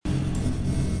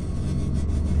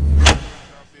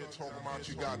Talking about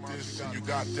you got this and you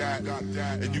got that,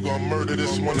 and you gonna murder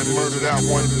this one and murder that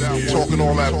one. Talking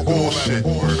all that bullshit.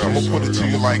 I'm gonna put it to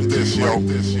you like this, yo.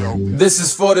 This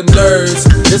is for the nerds,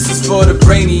 this is for the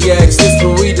brainiacs, this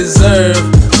what we deserve.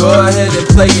 Go ahead and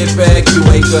play it back, you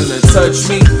ain't gonna touch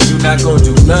me, you not gonna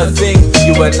do nothing,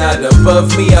 you are not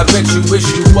above me. I bet you wish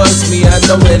you was me, I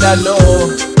know that I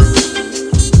know.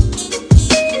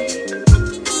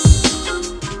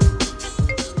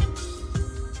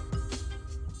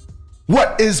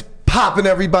 What is poppin',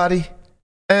 everybody?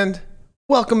 And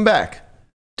welcome back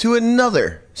to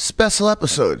another special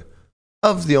episode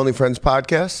of the Only Friends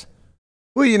podcast.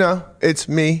 Well, you know, it's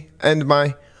me and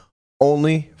my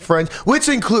only friend, which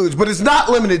includes, but is not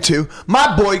limited to,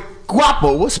 my boy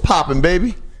Guapo. What's poppin',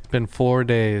 baby? It's been 4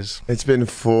 days. It's been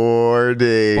 4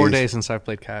 days. 4 days since I've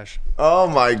played Cash. Oh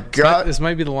my God. This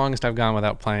might be the longest I've gone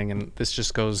without playing, and this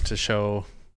just goes to show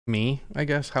me, I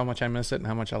guess, how much I miss it and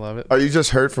how much I love it. Are you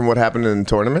just hurt from what happened in the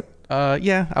tournament?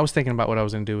 Yeah, I was thinking about what I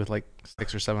was gonna do with like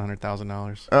 $600,000 or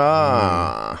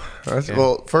 $700,000. Okay.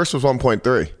 Well, first was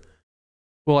 1.3.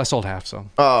 Well, I sold half, so.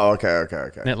 Oh, okay.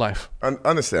 Net life.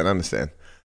 Understand.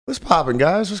 What's popping,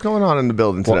 guys? What's going on in the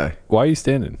building today? Why are you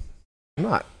standing? I'm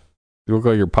not. You look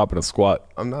like you're popping a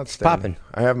squat. I'm not standing. Popping.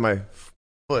 I have my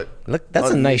foot. Look,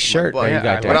 that's a nice shirt butt. that you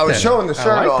got there. But I was showing the shirt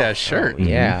I like off. that shirt.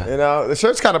 Yeah. You know, the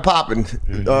shirt's kind of popping.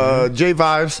 Jay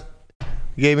Vibes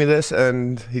gave me this,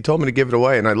 and he told me to give it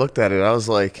away. And I looked at it. I was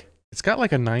like, It's got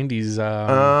like a 90s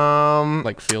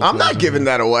like feel. I'm not giving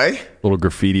that away. Little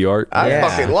graffiti art. I Yeah.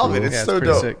 fucking love it. It's Yeah, so pretty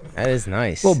dope. sick. That is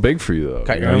nice. A little big for you, though.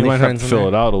 Got You your know, you might have OnlyFriends to in fill there?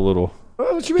 it out a little.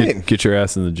 What you mean? Get your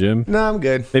ass in the gym. No, I'm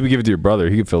good. Maybe give it to your brother.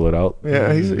 He can fill it out.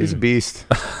 Yeah, he's a beast.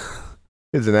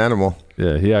 He's an animal.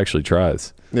 Yeah, he actually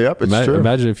tries. Yep, it's true.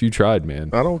 Imagine if you tried, man.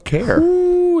 I don't care.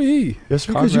 Ooh-wee. Just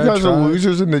because Conrad you guys are tried.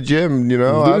 losers in the gym, you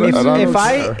know. I if, don't if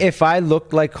care. if I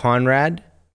looked like Conrad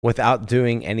without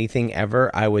doing anything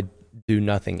ever, I would do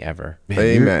nothing ever. Man,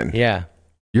 Amen. Yeah.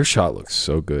 Your shot looks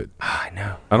so good. I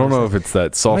know. I don't know if it's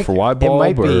that S4Y It bulb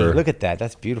might be. or Look at that.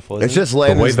 That's beautiful. It's isn't just the way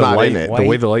Landon's the not light, in it. the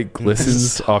way the light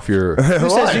glistens off your it?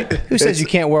 What? Who says you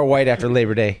can't wear white after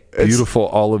Labor Day? beautiful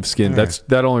olive skin.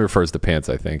 That only refers to pants,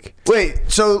 I think. Wait,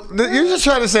 so you're just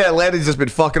trying to say that Landon's just been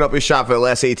fucking up his shot for the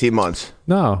last 18 months?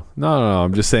 No.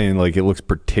 I'm just saying, like, it looks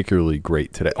particularly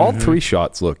great today. All three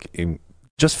shots look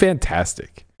just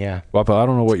fantastic. Yeah. Wapa, I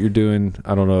don't know what you're doing.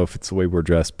 I don't know if it's the way we're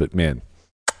dressed, but man,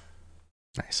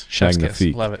 Nice. Chef's kiss.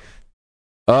 Magnifique. Love it.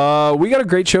 we got a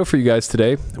great show for you guys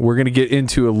today. We're going to get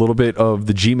into a little bit of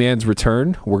the Gman's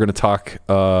return. We're going to talk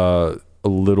a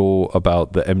little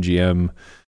about the MGM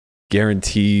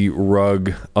guarantee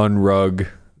rug, unrug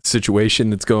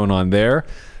situation that's going on there,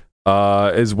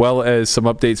 as well as some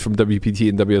updates from WPT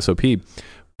and WSOP.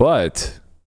 But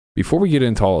before we get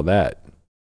into all of that,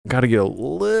 got to get a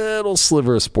little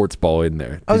sliver of sports ball in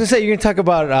there. I was going to say, you're going to talk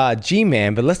about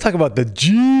G-Man, but let's talk about the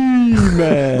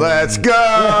G-Man. Let's go.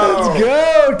 Let's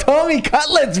go. Tommy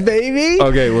Cutlets, baby.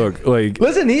 Okay, look, like,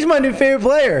 Listen, he's my new favorite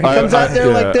player. He comes out there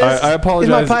like this. I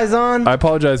apologize. He's my paisan. I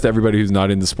apologize to everybody who's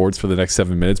not into sports for the next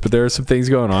 7 minutes, but there are some things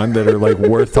going on that are like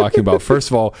worth talking about.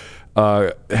 First of all,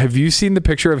 have you seen the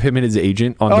picture of him and his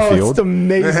agent on the field? It's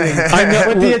amazing. I know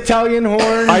With the Italian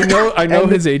horn. I know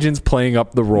and his agent's playing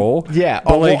up the role. Yeah,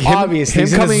 but like well, him, obviously, him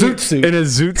he's in a coming zoot suit. in a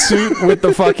zoot suit with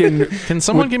the fucking. Can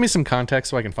someone give me some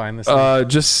context so I can find this thing?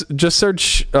 Just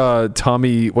search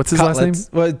Tommy. What's his last name?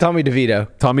 Well, Tommy DeVito.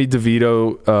 Tommy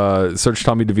DeVito. Search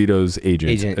Tommy DeVito's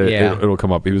agent. Yeah. It'll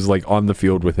come up. He was like on the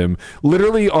field with him,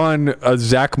 literally on a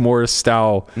Zach Morris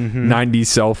style 90s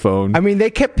cell phone. I mean, they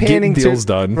kept Getting panning deals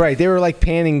done. Right, they were like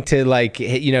panning to like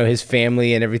his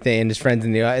family and everything and his friends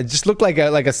in the. It just looked like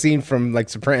a scene from like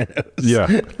Sopranos.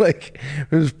 Yeah. Like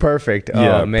it was perfect.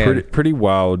 Yeah, Oh man, pretty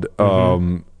wild.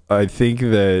 I think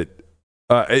that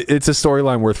it's a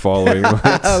storyline worth following. Look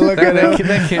at that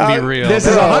it. can't be real. This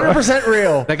is 100%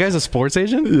 real. That guy's a sports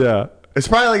agent? Yeah. It's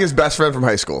probably like his best friend from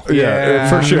high school. Yeah,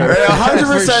 for sure. 100%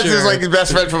 For is sure. like his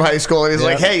best friend from high school, and he's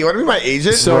like, "Hey, you want to be my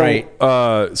agent?" So, Right.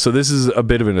 So this is a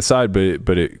bit of an aside,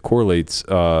 but it correlates.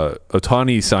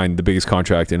 Otani signed the biggest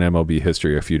contract in MLB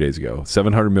history a few days ago,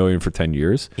 $700 million for 10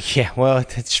 years. Yeah, well,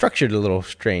 it's structured a little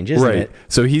strange, isn't it?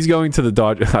 So he's going to the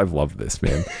Dodgers. I love this,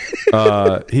 man.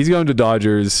 He's going to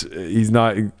Dodgers. He's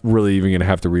not really even going to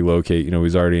have to relocate. You know,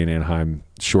 he's already in Anaheim.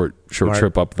 Short Smart.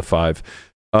 trip up the 5.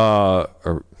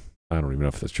 Or I don't even know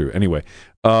if that's true. Anyway,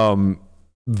 the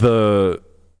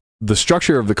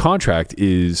structure of the contract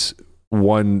is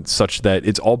one such that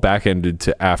it's all back-ended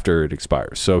to after it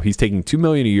expires. So he's taking $2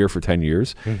 million a year for 10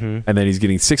 years, and then he's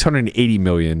getting $680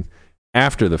 million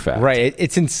after the fact. Right.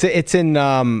 It's in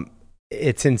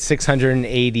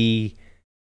 680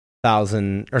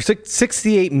 or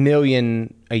 68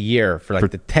 million a year for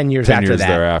like the 10 years 10 after years that.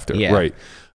 thereafter. Yeah. Right.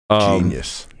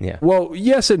 Genius. Yeah. Well,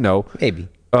 yes and no. Maybe.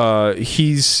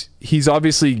 He's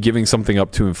obviously giving something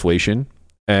up to inflation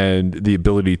and the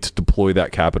ability to deploy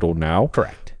that capital now.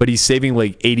 Correct. But he's saving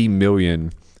like 80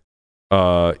 million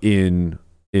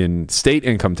in state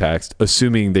income tax,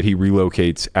 assuming that he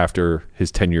relocates after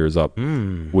his tenure is up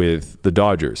with the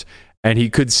Dodgers. And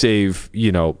he could save,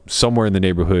 somewhere in the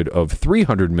neighborhood of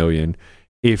 300 million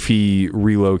if he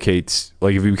relocates,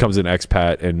 like if he becomes an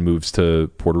expat and moves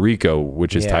to Puerto Rico,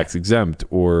 which is tax exempt,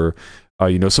 or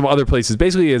some other places.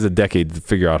 Basically, he has a decade to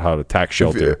figure out how to tax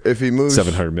shelter. If he moves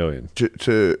 700 million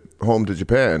to home to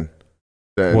Japan,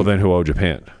 then he'll owe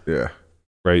Japan. Yeah.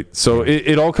 Right. So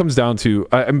it all comes down to,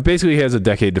 basically he has a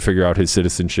decade to figure out his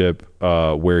citizenship,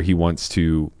 where he wants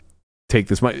to take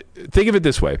this money. Think of it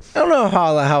this way. I don't know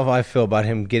how I feel about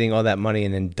him getting all that money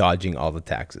and then dodging all the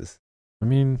taxes. I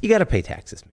mean, you got to pay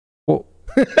taxes. Well,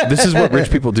 this is what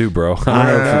rich people do, bro.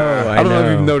 I don't know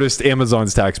if you've noticed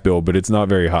Amazon's tax bill, but it's not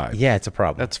very high. Yeah, it's a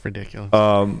problem. That's ridiculous.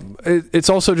 It's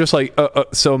also just like,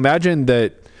 so imagine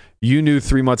that you knew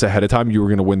 3 months ahead of time you were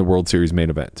going to win the World Series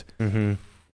main event. Mm-hmm.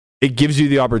 It gives you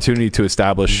the opportunity to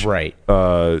establish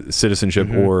citizenship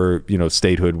or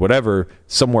statehood, whatever,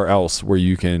 somewhere else where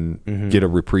you can get a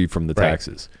reprieve from the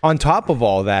taxes. On top of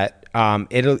all that,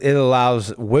 it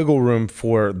allows wiggle room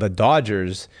for the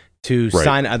Dodgers to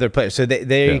sign other players. So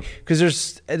they because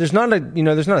there's not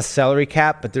a salary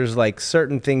cap, but there's like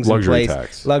certain things luxury in place,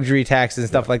 tax. luxury tax and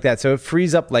stuff like that. So it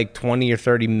frees up like 20 or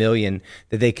 30 million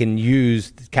that they can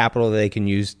use, capital that they can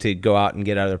use to go out and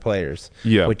get other players.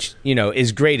 Yeah, which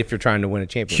is great if you're trying to win a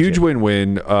championship. Huge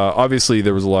win-win. Obviously,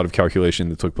 there was a lot of calculation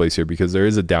that took place here because there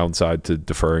is a downside to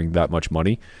deferring that much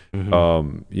money.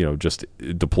 Just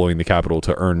deploying the capital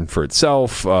to earn for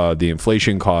itself, the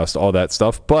inflation cost, all that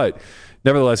stuff, but.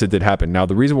 Nevertheless, it did happen. Now,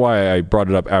 the reason why I brought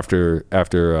it up after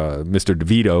Mr.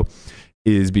 DeVito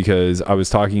is because I was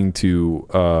talking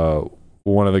to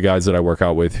one of the guys that I work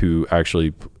out with who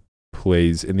actually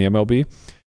plays in the MLB,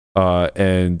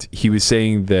 and he was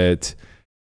saying that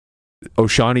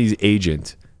Ohtani's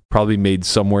agent probably made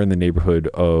somewhere in the neighborhood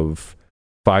of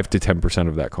 5 to 10%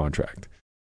 of that contract.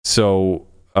 So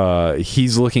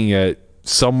he's looking at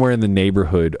somewhere in the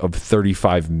neighborhood of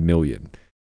 35 million.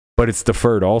 But it's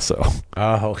deferred also.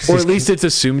 Oh, or at least it's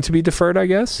assumed to be deferred, I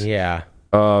guess. Yeah.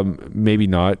 Maybe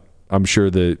not. I'm sure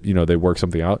that they work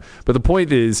something out. But the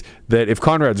point is that if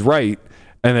Conrad's right,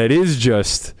 and that is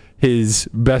just his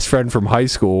best friend from high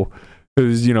school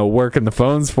who's working the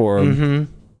phones for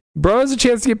him, bro has a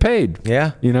chance to get paid.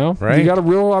 Yeah. Right. You got a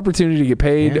real opportunity to get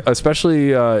paid,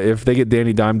 especially if they get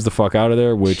Danny Dimes the fuck out of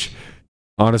there, which.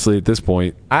 Honestly, at this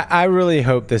point, I really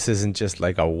hope this isn't just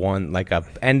like a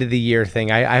end of the year thing.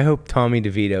 I hope Tommy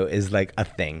DeVito is like a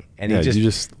thing, and you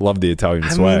just love the Italian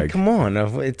swag. I mean, come on,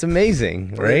 it's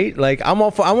amazing, right? Like I'm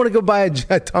all for. I want to go buy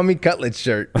a Tommy Cutlets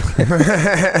shirt.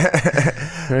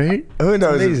 Right? Who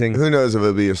knows? Amazing. Who knows if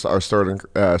it'll be our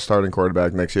starting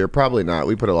quarterback next year? Probably not.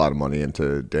 We put a lot of money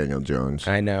into Daniel Jones.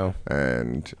 I know,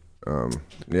 and.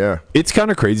 It's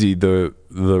kind of crazy the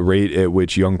rate at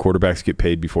which young quarterbacks get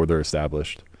paid before they're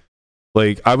established.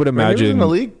 Like I would imagine he was in the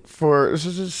league for this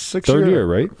is his third year,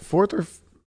 right? Fourth or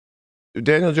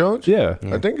Daniel Jones? Yeah.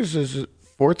 I think this is his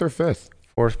fourth or fifth.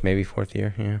 Maybe fourth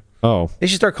year. Yeah. Oh, they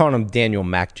should start calling him Daniel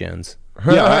Mac Jones.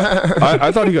 Yeah,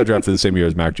 I thought he got drafted the same year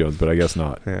as Mac Jones, but I guess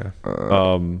not. Yeah.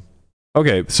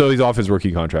 Okay, so he's off his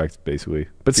rookie contract, basically.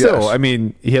 But still, I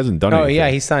mean, he hasn't done anything. Oh, yeah,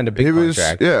 he signed a big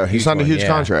contract. He signed a huge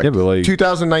contract. Yeah, but like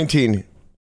 2019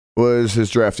 was his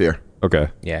draft year. Okay.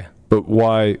 Yeah. But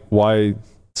why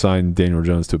sign Daniel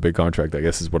Jones to a big contract, I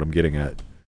guess is what I'm getting at.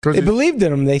 They believed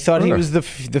in him. They thought he was the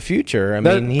future.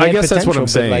 I guess that's what I'm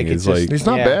saying. He's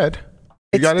not bad.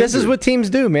 This is what teams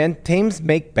do, man. Teams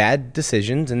make bad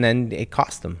decisions, and then it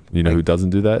costs them. You know who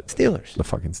doesn't do that? Steelers. The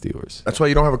fucking Steelers. That's why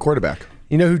you don't have a quarterback.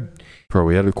 You know who... Bro,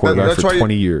 we had a quarterback for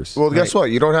 20 years. Well, guess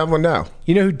what? You don't have one now.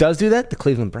 You know who does do that? The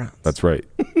Cleveland Browns. That's right.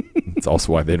 It's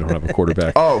also why they don't have a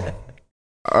quarterback.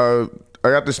 I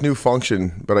got this new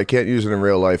function, but I can't use it in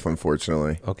real life,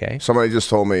 unfortunately. Okay. Somebody just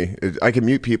told me I can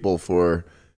mute people for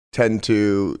 10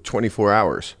 to 24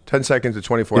 hours. 10 seconds to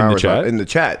 24 hours in the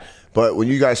chat. But when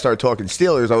you guys start talking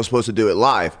Steelers, I was supposed to do it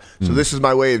live. So this is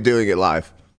my way of doing it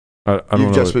live.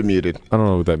 You've just been muted. I don't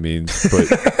know what that means, but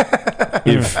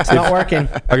it's not working.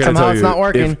 I gotta tell you, it's not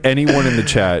working. If anyone in the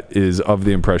chat is of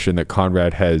the impression that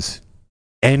Conrad has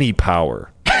any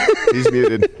power, he's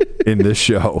muted in this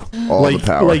show. All the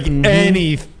power. Like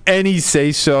any any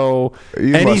say so,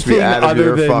 You must be anything out of other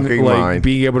your than fucking like mind.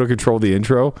 being able to control the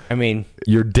intro, I mean,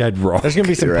 you're dead wrong. there's gonna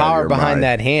be some You're out of power your behind mind.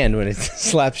 that hand when it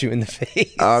slaps you in the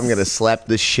face. I'm gonna slap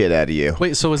the shit out of you.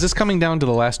 Wait, so is this coming down to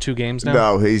the last 2 games now?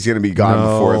 No, he's gonna be gone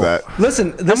No. before that.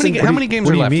 Listen. How many games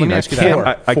What are do you left? mean? Let me I ask you can't,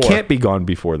 that. I Four. can't be gone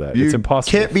before that. You It's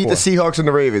impossible. can't beat the Seahawks and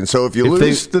the Ravens. So if you If they-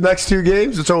 lose the next 2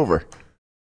 games, it's over.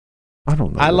 I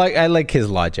don't know. I like his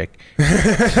logic.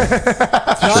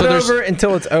 It's not So there's- over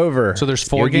until it's over. So there's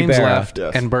 4 Yogi games Berra. left,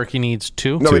 Yes. and Berkey needs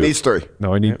 2. No, he 2. needs 3.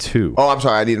 No, I need 2. Oh, I'm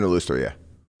sorry. I need him to lose 3. Yeah.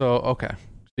 So okay,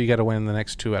 so you got to win the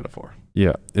next 2 out of 4.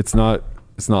 Yeah, it's not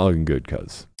looking good,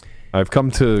 cuz I've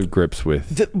come to grips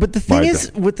with. But the thing My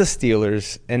is with the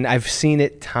Steelers, and I've seen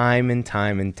it time and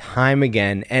time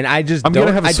again, and I just I'm don't.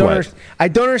 gonna have a I don't. sweat. I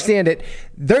don't understand it.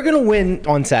 They're gonna win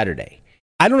on Saturday.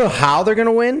 I don't know how they're going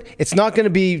to win. It's not going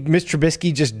to be Mr.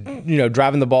 Trubisky just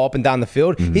driving the ball up and down the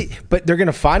field. But they're going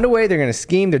to find a way. They're going to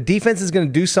scheme. Their defense is going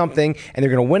to do something, and they're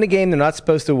going to win a game they're not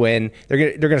supposed to win.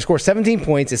 They're going to score 17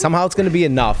 points, and somehow it's going to be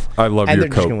enough. I love and your they're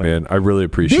just coat, gonna win. man. I really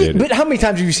appreciate it. But how many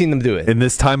times have you seen them do it? In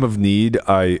this time of need,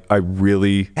 I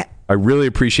really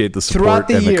appreciate the support Throughout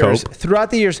the and years, the cope.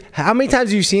 throughout the years, how many times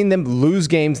have you seen them lose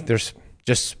games they're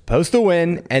just supposed to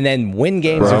win, and then win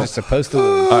games they're just supposed to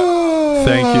lose?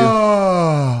 Thank you.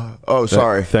 Oh,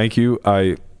 sorry. Thank you.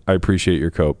 I appreciate your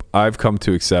cope. I've come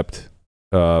to accept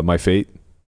my fate.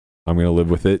 I'm going to live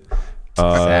with it.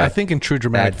 I think in true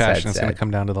dramatic Sad, fashion, it's going to sad.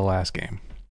 come down to the last game.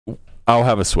 I'll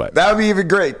have a sweat. That would be even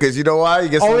great because you know why? He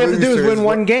gets All we have to lose do is his- win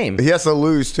one game. He has to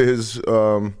lose to his.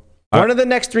 One of the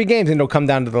next 3 games, and it'll come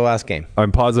down to the last game.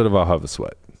 I'm positive I'll have a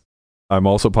sweat. I'm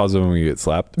also positive I'm going to get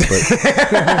slapped.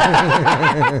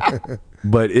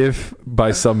 But if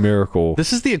by some miracle,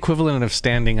 This is the equivalent of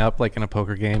standing up like in a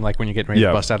poker game, like when you get ready Yeah.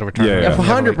 to bust out of a tournament. Yeah. You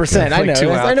have, like, 100%. I like know. 2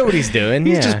 I outs. know what he's doing.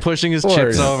 He's Yeah. just pushing his Of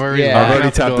chips course. over. He's Yeah. I've walking already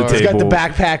out the tapped the door. He's got the table.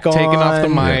 backpack on. Taking off the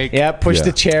mic. Yeah, push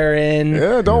the chair in.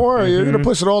 Yeah, don't worry. You're gonna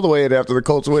push it all the way in after the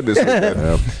Colts win this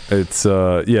weekend. it's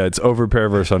it's over pair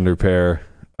versus under pair.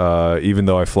 Even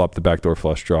though I flopped the backdoor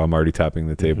flush draw, I'm already tapping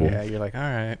the table. Yeah, you're like, all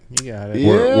right, you got it.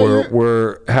 Yeah.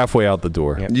 We're halfway out the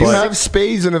door. You have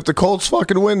spades, and if the Colts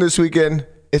fucking win this weekend,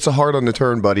 it's a hard on the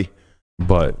turn, buddy.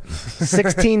 But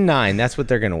 16-9. That's what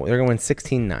they're going to win. They're going to win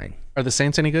 16-9. Are the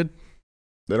Saints any good?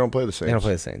 They don't play the Saints. They don't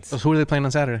play the Saints. So who are they playing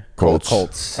on Saturday?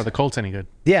 Colts. Are the Colts any good?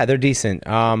 Yeah, they're decent.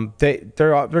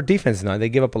 Their defense is not. They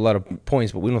give up a lot of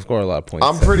points, but we don't score a lot of points.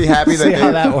 I'm pretty happy that See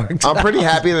how that works I'm pretty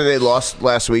happy that they lost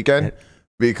last weekend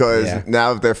because Yeah.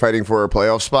 now they're fighting for a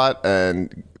playoff spot,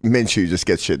 and Minshew just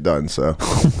gets shit done. So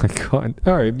oh my god!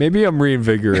 All right, maybe I'm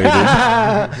reinvigorated.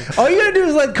 All you gotta do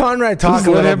is let Conrad talk Just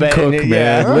a let little him bit. cook, and-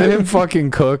 man. yeah. Let him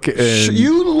fucking cook. And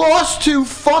you lost to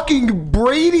fucking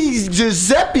Brady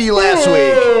Giuseppe last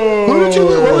week. Who did you?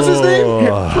 What was his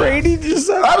name? Brady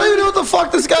Giuseppe. I don't even know what the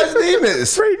fuck this guy's name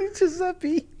is. Brady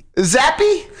Giuseppe.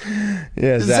 Zappy?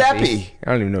 Yeah, Zappy.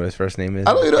 I don't even know what his first name is.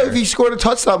 I don't even know if he scored a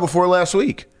touchdown before last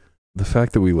week. the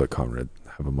fact that we let Conrad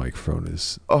have a microphone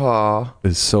is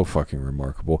so fucking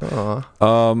remarkable.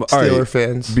 All Steeler right,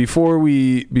 fans. before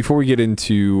we get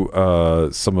into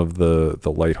some of the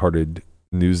lighthearted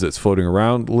news that's floating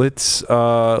around, let's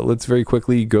very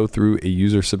quickly go through a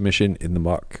user submission in the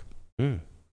muck.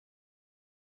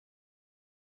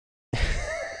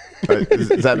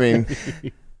 Does that mean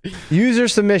User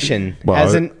submission.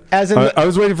 Well, I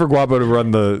was waiting for Guapo to run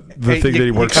the thing that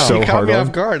he worked so caught hard me on.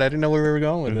 off guard. I didn't know where we were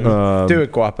going with it. do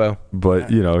it, Guapo.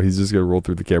 But he's just gonna roll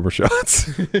through the camera shots.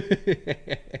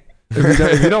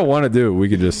 If you don't want to do it, we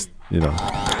could just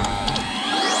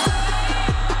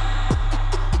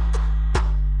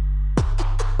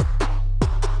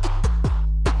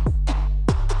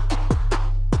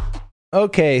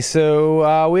Okay,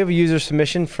 so we have a user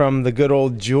submission from the good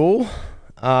old Jewel.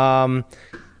 Fan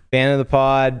of the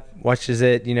pod, watches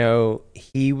it.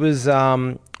 He was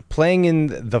playing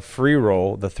in the free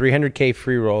roll, the 300K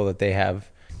free roll that they have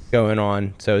going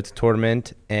on. So it's a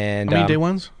tournament. And How many day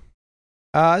ones?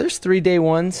 there's 3 day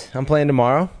ones. I'm playing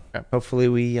tomorrow. Okay. Hopefully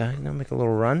we make a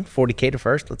little run. 40K to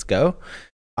first. Let's go.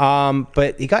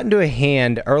 But he got into a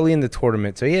hand early in the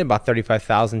tournament. So he had about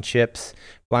 35,000 chips.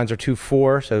 Blinds are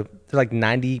 2-4. So they're like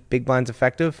 90 big blinds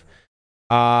effective.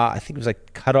 I think it was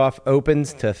like cutoff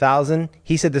opens to 1,000.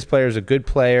 He said this player is a good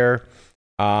player.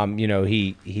 He knew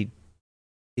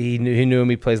him.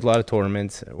 He plays a lot of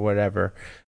tournaments, whatever.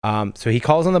 So he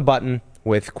calls on the button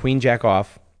with Queen Jack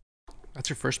off. That's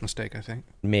your first mistake, I think.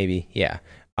 Maybe, yeah.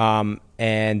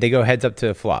 And they go heads up to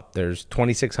a flop. There's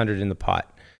 2,600 in the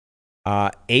pot.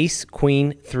 Ace,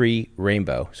 Queen, 3,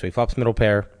 Rainbow. So he flops middle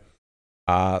pair.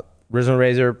 Rizzo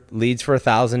Razor leads for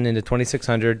 1,000 into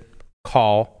 2,600.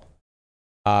 Call.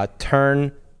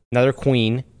 Turn, another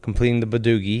Queen. completing the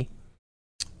Badoogie.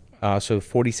 So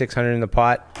 4,600 in the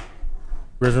pot.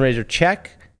 Rhythm Razor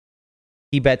check.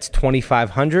 He bets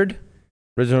 2,500.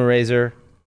 Rhythm Razor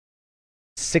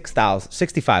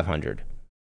 6,500.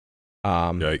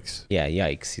 Yikes. Yeah,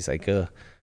 yikes. He's like, What's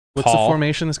the call.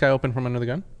 formation? This guy opened from under the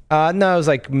gun? No, it was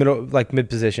like mid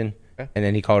position, Okay. and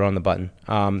then he called it on the button.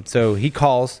 So he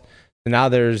calls. So now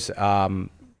there's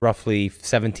roughly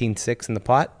 17-6 in the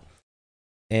pot,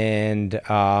 and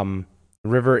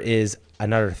river is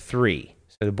another 3.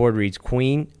 So the board reads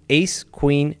queen, ace,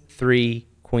 queen, 3,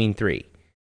 queen, 3,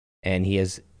 and he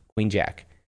has queen jack.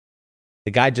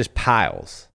 The guy just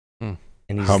piles, and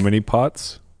he's How many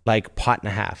pots? like pot and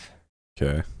a half,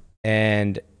 Okay.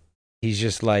 and he's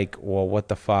just like, well, what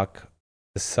the fuck?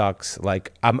 This sucks.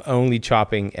 Like, I'm only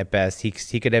chopping at best. He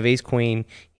could have ace queen.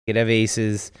 He could have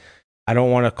aces. I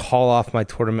don't want to call off my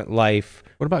tournament life.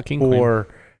 What about king queen? Or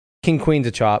king queen's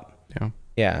a chop. Yeah.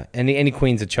 Yeah. Any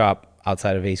queen's a chop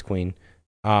outside of ace queen.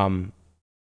 I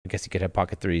guess he could have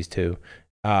pocket threes too.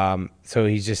 So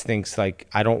he just thinks like,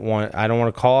 I don't want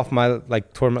to call off my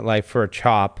like tournament life for a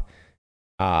chop.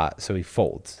 So he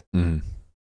folds. Mm.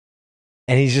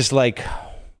 And he's just like,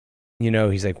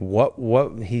 he's like, what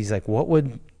would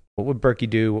Berkey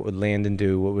do? What would Landon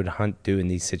do? What would Hunt do in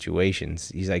these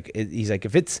situations? He's like,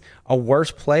 if it's a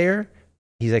worse player,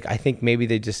 he's like, I think maybe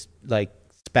they just like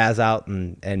spaz out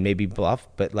and maybe bluff.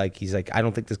 But like, he's like, I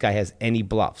don't think this guy has any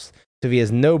bluffs. So if he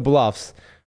has no bluffs,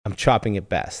 I'm chopping at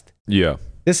best. Yeah.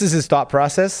 This is his thought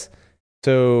process.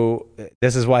 So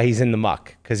this is why he's in the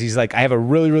muck. Because he's like, I have a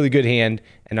really, really good hand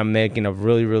and I'm making a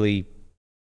really, really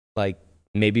like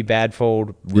maybe bad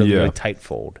fold, really tight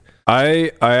fold.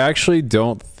 I actually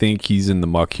don't think he's in the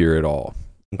muck here at all.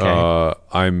 Okay.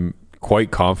 I'm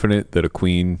quite confident that a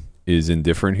queen is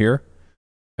indifferent here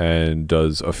and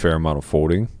does a fair amount of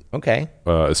folding. Okay.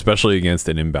 Especially against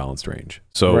an imbalanced range.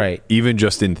 So even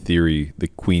just in theory, the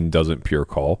queen doesn't pure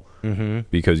call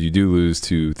because you do lose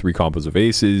to 3 combos of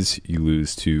aces. You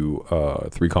lose to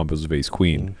 3 combos of ace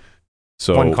queen.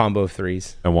 So 1 combo of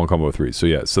 3s. And 1 combo of 3s. So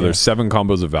yeah, there's 7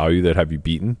 combos of value that have you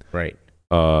beaten. Right.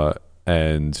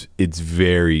 And it's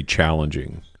very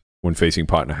challenging when facing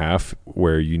pot and a half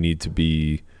where you need to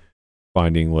be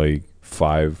finding like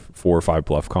 4 or 5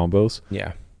 bluff combos.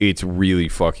 Yeah. It's really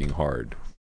fucking hard.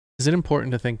 Is it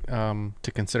important to think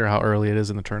to consider how early it is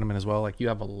in the tournament as well? Like you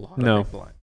have a lot of big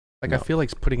blinds. Like I feel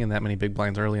like putting in that many big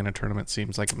blinds early in a tournament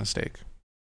seems like a mistake.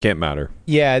 Can't matter.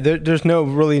 Yeah, there's no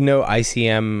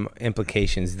ICM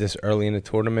implications this early in the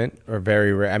tournament, or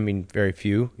very rare. I mean, very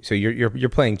few. So you're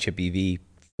playing chip EV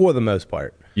for the most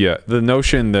part. Yeah, the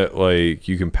notion that like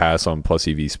you can pass on plus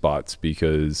EV spots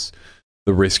because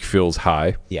the risk feels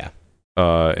high. Yeah.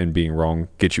 And being wrong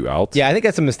get you out. Yeah, I think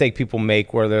that's a mistake people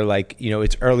make where they're like,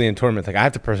 it's early in tournament. Like I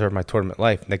have to preserve my tournament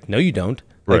life. Like no, you don't.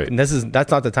 Like, Right. That's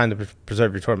not the time to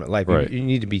preserve your tournament life. Right. You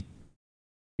need to be,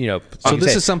 So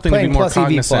this is something to be more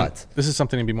cognizant. EV This is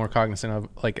something to be more cognizant of,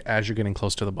 like as you're getting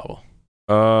close to the bubble.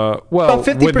 Well, About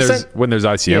 50%. when there's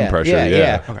ICM pressure,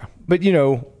 yeah. Okay. But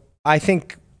I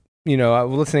think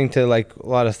listening to like a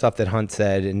lot of stuff that Hunt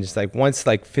said, and just like once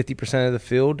like 50% of the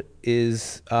field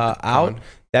is out,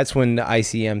 that's when the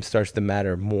ICM starts to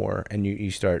matter more, and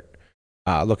you start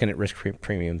looking at risk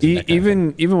premiums.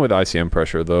 Even with ICM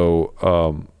pressure,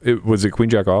 though, was it queen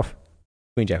jack off?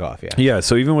 Queen jack off, yeah. Yeah.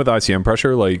 So even with ICM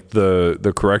pressure, like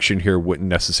the correction here wouldn't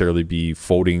necessarily be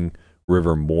folding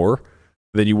river more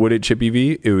than you would at chip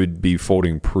EV. It would be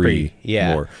folding pre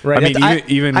more. Right. I mean,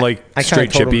 even like I straight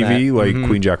chip EV, like Mm-hmm.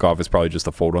 queen jack off is probably just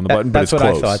a fold on the button, but that's it's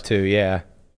what close. I thought too. Yeah.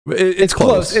 It's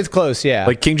close. It's close. Yeah.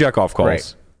 Like king jack off calls.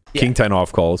 Right. King 10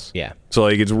 off calls. Yeah. So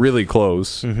like it's really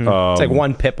close. Mm-hmm. It's like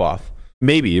 1 pip off.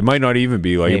 Maybe it might not even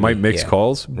be like it might mix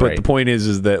calls, but the point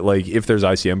is that like if there's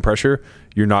ICM pressure,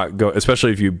 you're not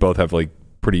especially if you both have like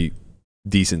pretty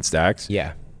decent stacks.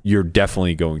 Yeah. You're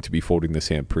definitely going to be folding this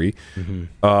hand pre.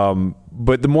 Mm-hmm.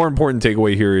 But the more important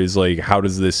takeaway here is like how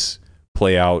does this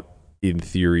play out in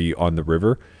theory on the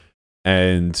river?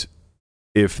 And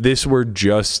if this were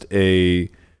just a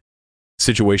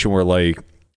situation where like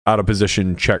out of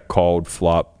position check called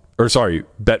flop, or sorry,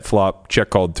 bet flop, check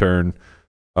called turn,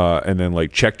 and then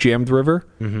like check jammed river,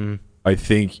 I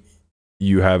think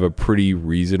you have a pretty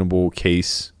reasonable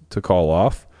case to call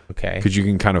off. Okay. Because you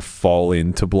can kind of fall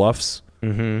into bluffs. He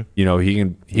can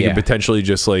potentially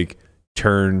just like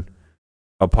turn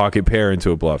a pocket pair into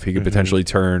a bluff. He could potentially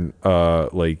turn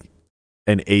like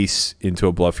an ace into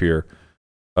a bluff here,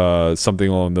 something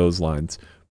along those lines.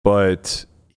 But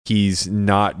he's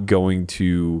not going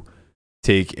to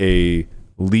take a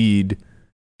lead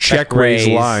check raise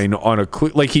line on a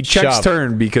like he checks Shove.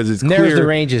 turn because it's Narrows clear. the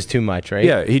range is too much, right?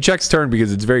 Yeah, he checks turn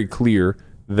because it's very clear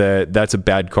that's a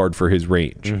bad card for his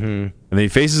range. And then he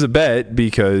faces a bet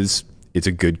because it's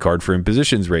a good card for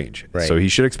imposition's range. Right. So he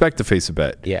should expect to face a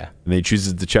bet. Yeah. And then he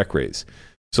chooses to check raise.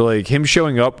 So like him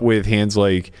showing up with hands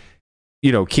like,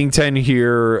 King 10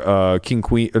 here, King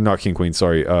Queen, not King Queen,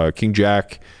 sorry, King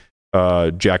Jack,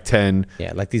 Jack 10.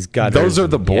 Yeah, like these gutters. Those are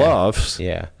the bluffs.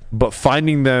 Yeah. But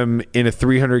finding them in a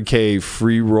 300K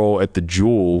free roll at the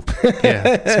Jewel, It's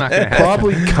not gonna happen.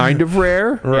 probably kind of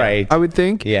rare, Right. I would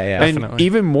think. Yeah. And Definitely.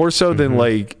 even more so than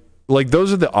like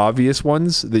those are the obvious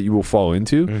ones that you will fall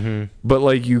into. But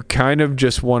like you kind of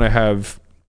just want to have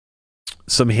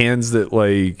some hands that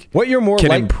like What you're more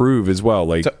can improve as well,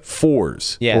 like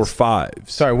fours or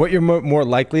fives. Sorry, what you're more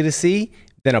likely to see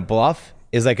than a bluff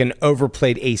is like an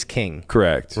overplayed ace king.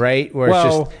 Correct. Right? Where it's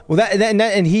just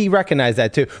and he recognized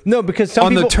that too. No, because some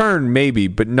on people, the turn maybe,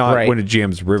 but not when it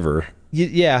jams river.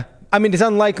 Yeah. I mean, it's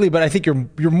unlikely, but I think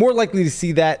you're more likely to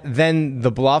see that than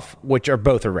the bluff, which are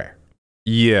both are rare.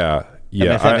 Yeah.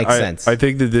 If that makes sense. I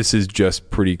think that this is just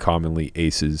pretty commonly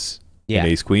aces and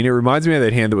ace queen. It reminds me of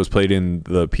that hand that was played in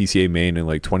the PCA main in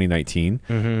like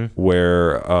 2019,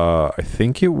 where I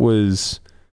think it was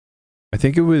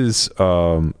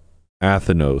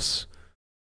Athenos.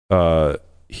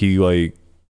 He like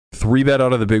 3-bet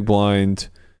out of the big blind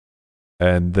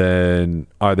and then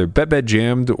either bet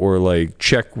jammed or like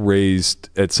check raised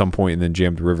at some point and then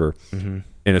jammed river in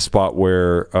a spot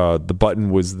where the button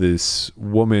was this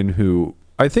woman who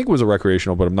I think was a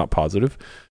recreational, but I'm not positive.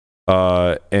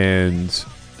 And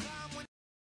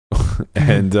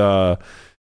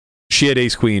she had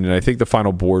ace queen, and I think the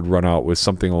final board run out was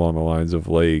something along the lines of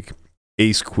like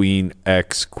ace queen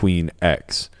X,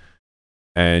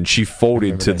 and she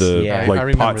folded to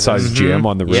the pot sized jam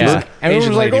on the river. Yeah. And everyone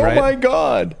was like, lady, "Oh right? my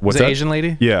god!" What's Was that? it Asian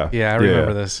lady? Yeah, I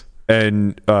remember this.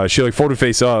 And she like folded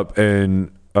face up,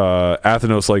 and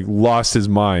Athenos like lost his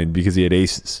mind because he had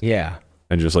aces. Yeah,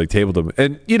 and just like tabled them.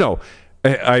 And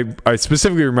I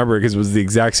specifically remember it because it was the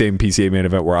exact same PCA main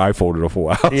event where I folded a full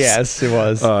house. Yes, it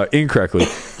was incorrectly.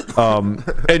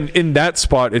 And in that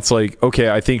spot, it's like,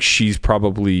 okay, I think she's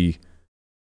probably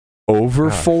over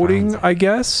folding, I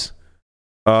guess.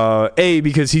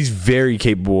 Because he's very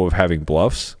capable of having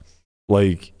bluffs.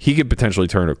 Like he could potentially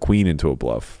turn a queen into a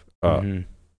bluff. And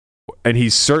he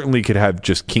certainly could have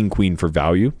just king queen for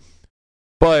value.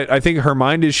 But I think her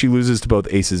mind is she loses to both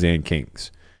aces and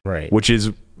kings. Right. Which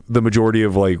is the majority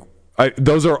of like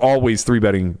those are always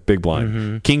 3-betting big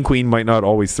blind. King queen might not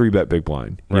always 3-bet big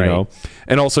blind, you know.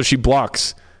 And also she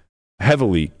blocks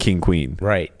heavily king queen.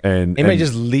 Right. And he might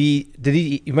just lead.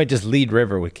 He might just lead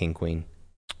river with king queen.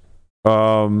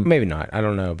 Maybe not. I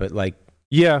don't know, but like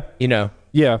yeah. And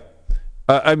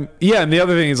the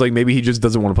other thing is like maybe he just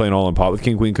doesn't want to play an all-in pot with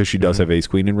king queen because she does have ace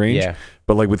queen in range. Yeah.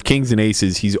 But like with kings and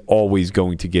aces, he's always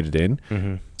going to get it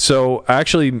in. So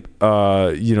actually,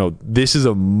 this is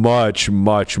a much,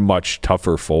 much, much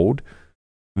tougher fold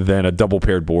than a double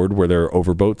paired board where there are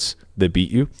overboats that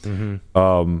beat you.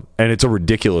 And it's a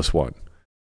ridiculous one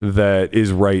that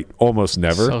is right almost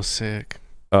never. So sick.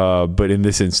 But in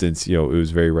this instance, it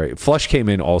was very right. Flush came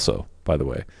in also, by the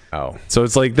way. Oh. So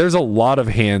it's like there's a lot of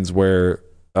hands where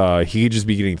he could just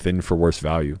be getting thin for worse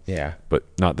value. Yeah. But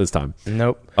not this time.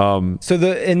 Nope. So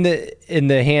in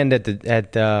the hand at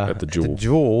the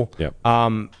jewel. Yep.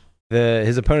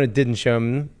 His opponent didn't show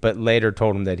him, but later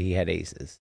told him that he had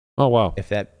aces. Oh wow. If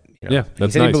that yeah, he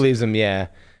that's said nice. he believes him, yeah.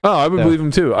 Oh, I would believe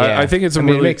him too. Yeah. I think it's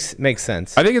it makes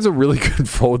sense. I think it's a really good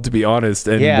fold, to be honest,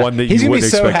 and one that he's you gonna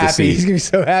wouldn't be so expect to see. He's gonna be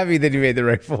so happy that he made the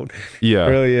right fold. Yeah, it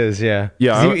really is. Yeah,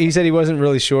 yeah. He said he wasn't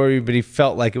really sure, but he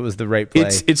felt like it was the right play.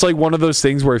 It's like one of those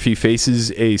things where if he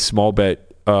faces a small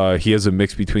bet, he has a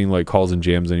mix between like calls and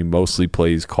jams, and he mostly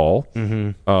plays call.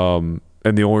 And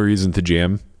the only reason to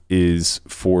jam is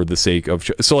for the sake of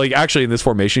so like actually in this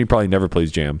formation he probably never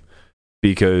plays jam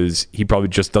because he probably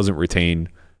just doesn't retain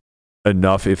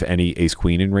enough, if any, ace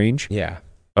queen in range. Yeah.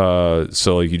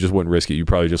 So like you just wouldn't risk it. You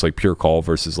probably just like pure call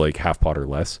versus like half pot or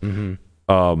less.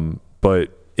 But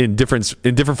in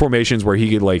different formations where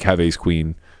he could like have ace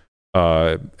queen,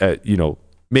 at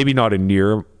maybe not a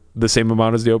near the same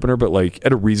amount as the opener, but like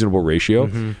at a reasonable ratio,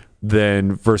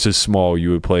 then versus small you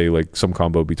would play like some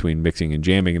combo between mixing and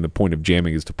jamming, and the point of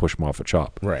jamming is to push him off a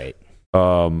chop. Right.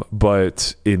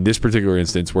 But in this particular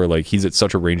instance where like he's at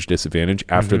such a range disadvantage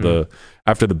after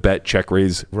the bet check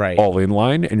raise all in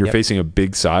line and you're facing a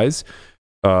big size,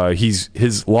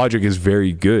 his logic is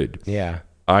very good. Yeah.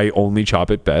 I only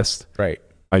chop at best. Right.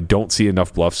 I don't see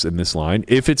enough bluffs in this line.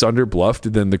 If it's under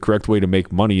bluffed, then the correct way to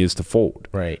make money is to fold.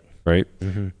 Right.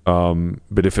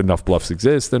 But if enough bluffs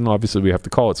exist, then obviously we have to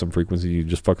call at some frequency. You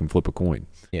just fucking flip a coin.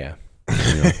 Yeah.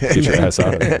 Get your ass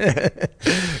out of here.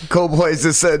 Cowboys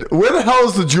just said, "Where the hell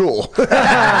is the Jewel?"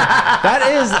 That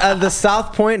is the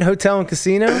South Point Hotel and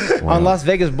Casino on Las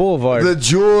Vegas Boulevard. The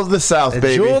Jewel of the South,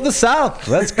 baby. Jewel of the South.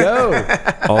 Let's go.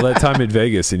 All that time in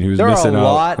Vegas, and he was There are missing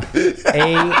out.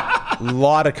 a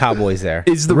lot of Cowboys there.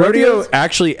 Is the rodeo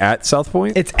actually at South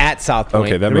Point? It's at South Point.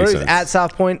 Okay, that the makes rodeo's sense. at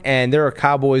South Point, and there are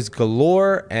Cowboys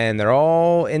galore, and they're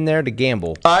all in there to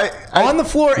gamble on the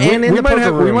floor and in the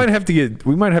poker room. We might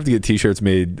have to get T-shirts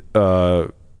made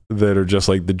that are just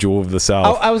like the Jewel of the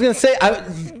South. I was gonna say, I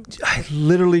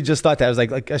literally just thought that. I was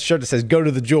like a shirt that says "Go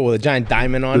to the Jewel" with a giant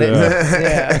diamond on it.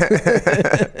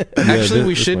 Yeah. Actually,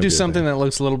 we should do something that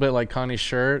looks a little bit like Connie's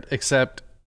shirt, except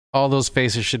all those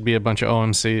faces should be a bunch of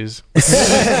OMCs.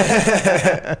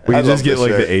 We can just get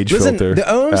like the age Listen, filter. the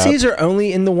OMCs are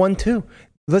only in the 1-2.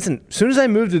 Listen, as soon as I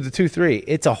moved to the 2-3,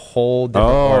 it's a whole different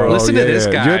world. Listen to this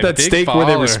guy, You're at that big stake where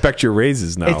they baller. respect your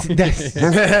raises now.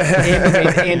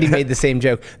 Andy made the same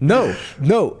joke. No,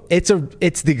 it's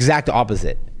the exact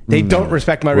opposite. They don't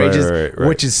respect my wages, right.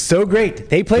 which is so great.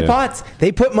 They play pots.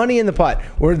 They put money in the pot.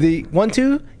 Where the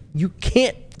 1-2, you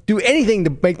can't do anything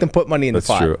to make them put money in the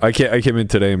pot. That's true. I came in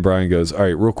today and Brian goes, "All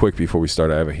right, real quick before we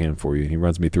start, I have a hand for you." And he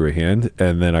runs me through a hand,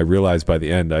 and then I realized by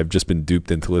the end I've just been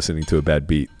duped into listening to a bad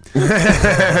beat.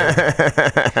 The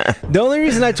only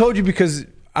reason I told you because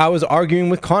I was arguing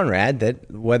with Conrad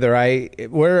that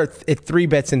where at 3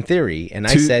 bets in theory, and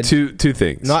I said two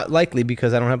things. not likely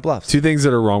because I don't have bluffs. 2 things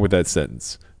that are wrong with that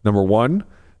sentence. Number 1,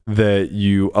 that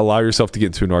you allow yourself to get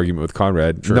into an argument with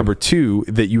Conrad. True. Number 2,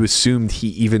 that you assumed he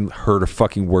even heard a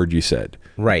fucking word you said.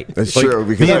 Right. That's Like, true.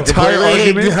 Because the entire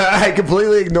argument. I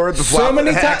completely ignored the So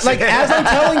many times, like as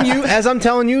I'm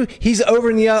telling you, he's over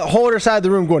in the whole other side of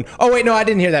the room going, "Oh wait, no, I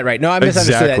didn't hear that right. No, I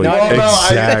misunderstood Exactly. that. No, I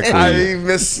didn't." Exactly. I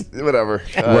miss whatever.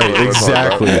 Right,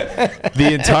 exactly.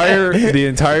 The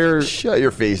entire Shut your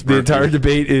face. the Berkey. entire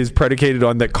debate is predicated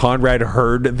on that Conrad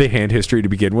heard the hand history to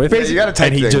begin with, You gotta type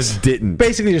and he things. just didn't.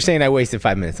 Basically, you're saying I wasted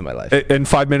 5 minutes of my life. And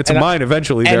 5 minutes of mine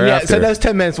eventually And yeah, thereafter. so those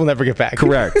 10 minutes will never get back.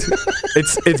 Correct.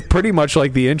 It's pretty much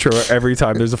like the intro every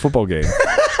time there's a football game.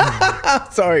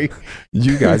 Sorry.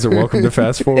 You guys are welcome to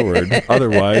fast forward.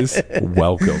 Otherwise,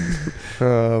 welcome.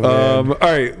 All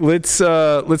right, let's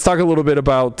talk a little bit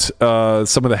about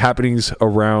some of the happenings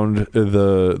around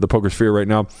the poker sphere right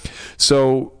now.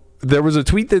 So there was a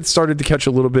tweet that started to catch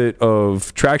a little bit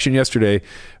of traction yesterday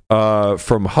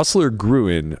from Hustler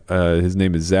Gruen. His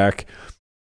name is Zach.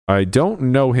 I don't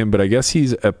know him, but I guess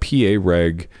he's a PA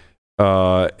reg.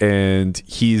 And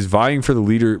he's vying for the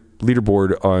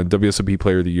leaderboard on WSOP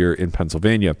Player of the Year in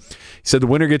Pennsylvania. He said the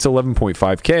winner gets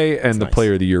 11.5K and the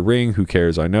Player of the Year ring. Who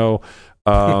cares? I know.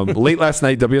 Late last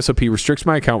night, WSOP restricts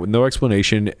my account with no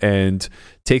explanation and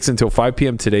takes until 5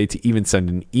 p.m. today to even send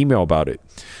an email about it.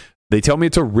 They tell me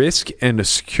it's a risk and a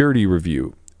security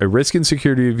review. A risk and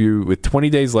security review with 20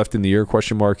 days left in the year, ?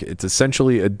 It's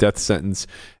essentially a death sentence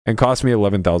and cost me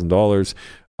 $11,000.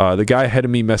 The guy ahead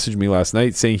of me messaged me last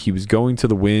night saying he was going to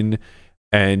the win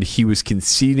and he was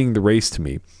conceding the race to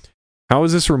me. How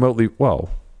is this remotely? Well,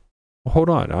 hold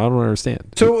on. I don't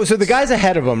understand. So the guy's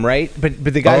ahead of him, right? But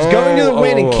the guy's going to the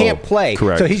win and can't play.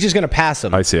 Correct. So he's just going to pass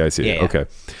him. I see. Yeah. Okay.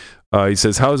 He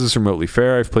says, how is this remotely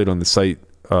fair? I've played on the site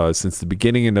since the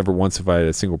beginning and never once have I had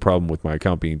a single problem with my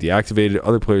account being deactivated.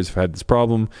 Other players have had this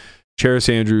problem. Cheris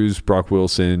Andrews, Brock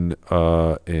Wilson,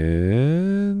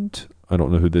 and I don't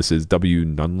know who this is, W.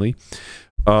 Nunley.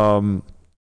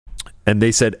 And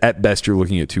they said, at best, you're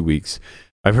looking at 2 weeks.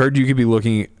 I've heard you could be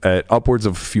looking at upwards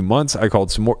of a few months. I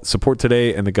called support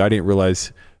today, and the guy didn't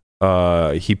realize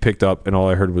he picked up, and all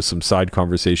I heard was some side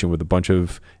conversation with a bunch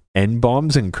of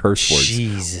N-bombs and curse words.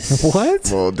 Jesus. What?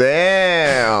 Well,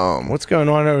 damn. What's going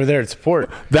on over there at support?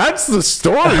 That's the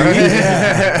story.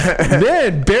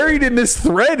 Man, buried in this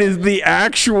thread is the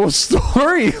actual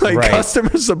story. Like, Right.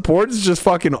 customer support is just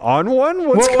fucking on one?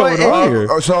 What's going on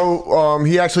here? So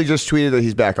he actually just tweeted that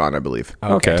he's back on, I believe.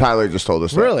 Okay. Tyler just told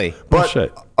us that. Really? But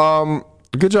shit.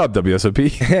 Good job,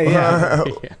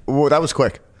 WSOP. well, that was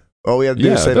quick. Oh, we had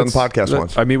to say it on the podcast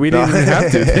once. I mean, we didn't even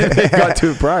have to. They got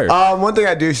to it prior. One thing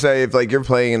I do say, if like you're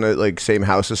playing in the same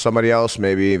house as somebody else,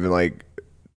 maybe even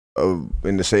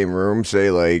in the same room, say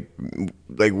like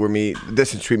the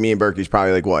distance between me and Berkey's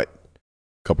probably like what?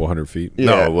 Couple 100 feet.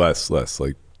 Yeah. No, less,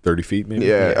 like 30 feet maybe.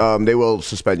 Yeah. They will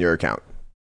suspend your account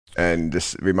and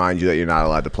just remind you that you're not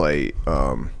allowed to play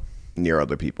near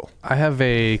other people. I have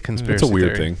a conspiracy It's a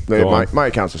weird theory. thing. Go on. My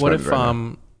account's What suspended if right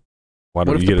now. Why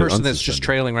don't what if you the get it person that's just unsuspended?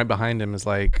 trailing right behind him is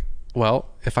like, well,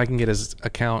 if I can get his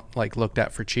account looked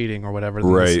at for cheating or whatever, then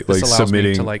Right, this like allows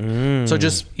submitting. me to so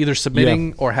just either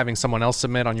submitting or having someone else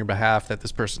submit on your behalf that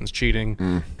this person's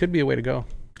cheating could be a way to go.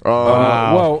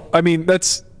 Well, I mean,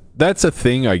 that's a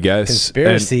thing, I guess.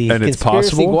 Conspiracy, and it's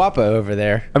possible. Guapo over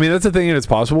there. I mean, that's a thing, and it's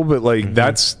possible, but like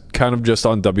that's kind of just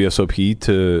on WSOP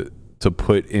to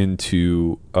put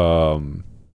into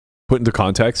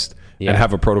context and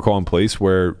have a protocol in place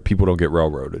where people don't get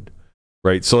railroaded,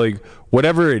 right? So like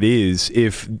whatever it is,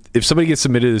 if somebody gets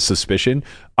submitted as suspicion,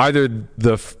 either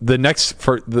the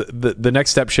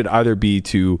next step should either be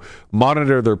to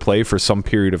monitor their play for some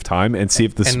period of time and see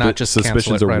if the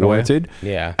suspicions are warranted,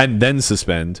 and then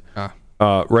suspend.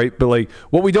 Right, but like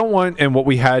what we don't want, and what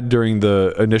we had during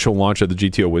the initial launch of the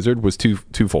GTO Wizard was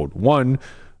twofold. One,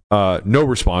 no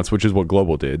response, which is what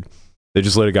Global did. They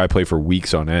just let a guy play for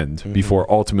weeks on end before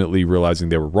ultimately realizing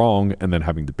they were wrong and then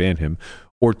having to ban him.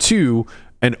 Or two,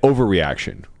 an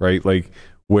overreaction, right? Like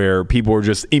where people are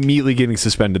just immediately getting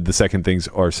suspended the second things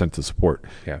are sent to support.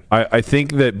 Yeah. I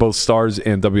think that both Stars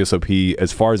and WSOP,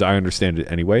 as far as I understand it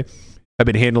anyway, have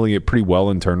been handling it pretty well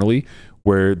internally,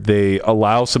 where they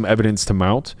allow some evidence to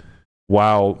mount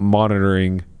while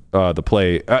monitoring the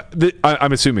play.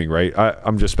 I'm assuming, right?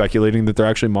 I'm just speculating that they're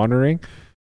actually monitoring.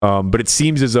 But it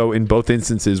seems as though in both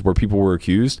instances where people were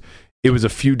accused, it was a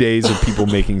few days of people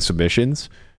making submissions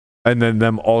and then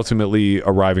them ultimately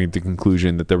arriving at the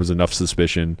conclusion that there was enough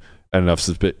suspicion and enough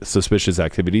suspicious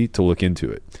activity to look into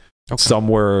it. Okay. Some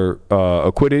were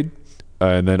acquitted,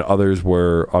 and then others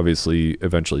were obviously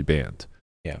eventually banned.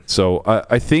 Yeah. So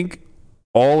I think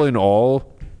all in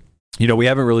all, we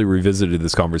haven't really revisited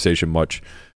this conversation much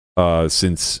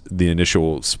since the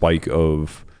initial spike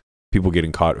of people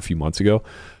getting caught a few months ago.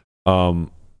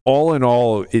 All in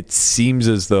all, it seems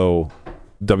as though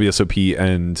WSOP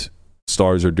and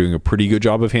Stars are doing a pretty good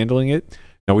job of handling it.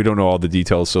 Now, we don't know all the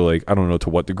details, so like I don't know to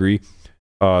what degree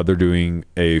they're doing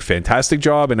a fantastic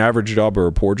job, an average job, or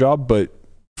a poor job, but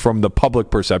from the public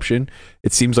perception,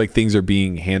 it seems like things are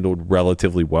being handled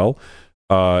relatively well.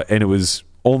 And it was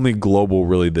only Global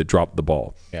really that dropped the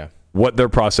ball. Yeah. What their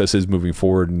process is moving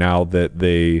forward now that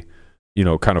they,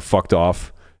 kind of fucked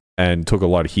off and took a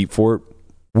lot of heat for it,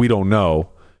 we don't know.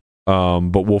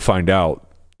 But we'll find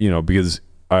out, because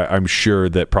I'm sure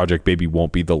that Project Baby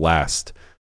won't be the last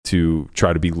to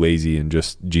try to be lazy and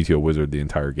just GTO Wizard the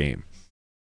entire game.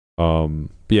 But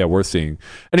yeah, worth seeing.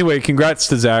 Anyway, congrats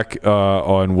to Zach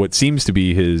on what seems to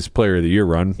be his Player of the Year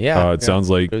run. Yeah, it sounds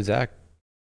like Zach.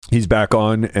 He's back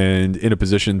on and in a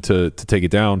position to take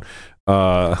it down.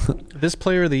 This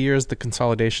Player of the Year is the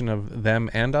consolidation of them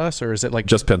and us, or is it like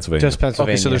just Pennsylvania? Just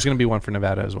Pennsylvania. Okay, so there's going to be one for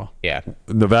Nevada as well. Yeah,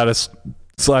 Nevada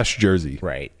 / Jersey.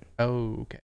 Right. Oh,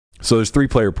 okay. So there's 3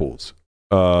 player pools.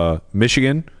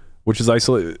 Michigan, which is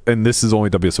isolated, and this is only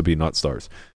WSOP, not Stars.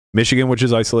 Michigan, which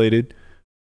is isolated.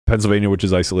 Pennsylvania, which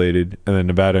is isolated, and then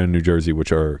Nevada and New Jersey,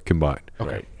 which are combined.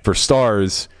 Okay. For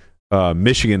Stars,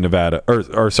 Michigan, Nevada,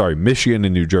 Michigan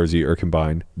and New Jersey are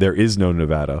combined. There is no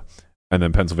Nevada, and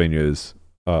then Pennsylvania is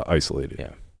isolated.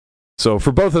 Yeah. So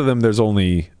for both of them, there's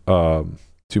only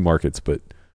 2 markets, but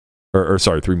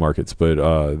 3 markets, but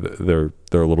they're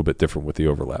a little bit different with the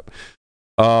overlap.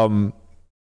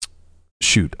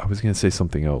 Shoot, I was gonna say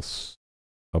something else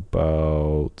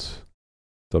about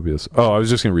WS. Oh, I was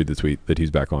just gonna read the tweet that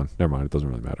he's back on. Never mind, it doesn't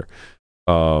really matter.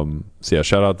 So yeah,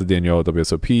 shout out to Danielle at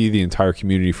WSOP, the entire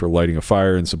community for lighting a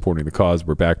fire and supporting the cause.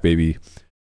 We're back, baby.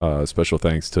 Special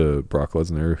thanks to Brock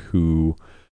Lesnar, who,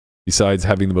 besides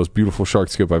having the most beautiful shark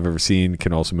scope I've ever seen,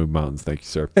 can also move mountains. Thank you,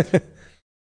 sir.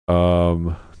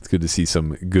 It's good to see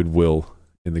some goodwill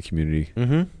in the community.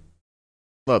 Mm-hmm.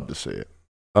 Love to see it.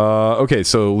 Okay,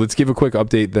 so let's give a quick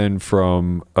update then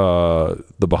from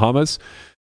the Bahamas.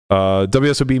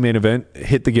 WSOP main event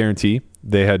hit the guarantee.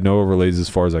 They had no overlays as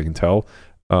far as I can tell.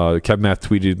 KevMath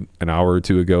tweeted an hour or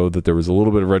 2 ago that there was a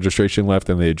little bit of registration left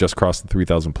and they had just crossed the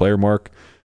 3,000 player mark.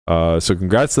 So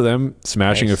congrats to them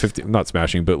smashing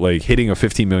hitting a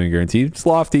 15 million guarantee. It's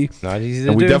lofty. Not easy to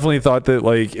do. And we do. definitely thought that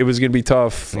like it was going to be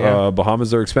tough. Yeah.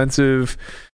 Bahamas are expensive.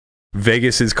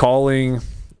 Vegas is calling.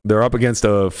 They're up against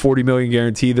a 40 million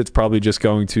guarantee that's probably just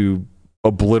going to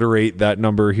obliterate that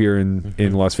number here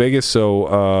in Las Vegas. So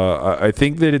I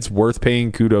think that it's worth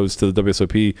paying kudos to the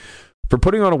WSOP for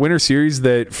putting on a winter series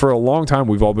that for a long time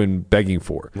we've all been begging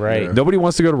for. Right. Yeah. Nobody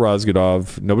wants to go to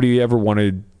Razgadov. Nobody ever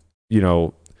wanted,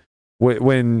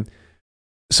 when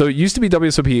so it used to be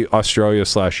WSOP Australia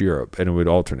 / Europe and it would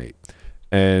alternate.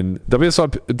 And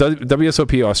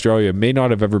WSOP Australia may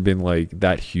not have ever been like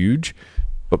that huge,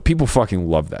 but people fucking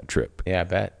love that trip. Yeah, I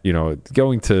bet.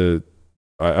 Going to,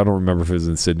 I don't remember if it was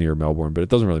in Sydney or Melbourne, but it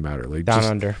doesn't really matter. Like Down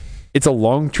under. It's a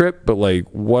long trip, but like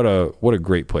what a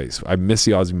great place. I miss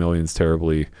the Aussie Millions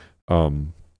terribly.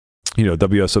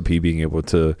 WSOP being able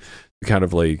to kind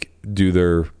of like do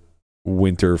their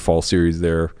winter fall series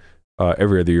there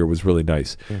every other year was really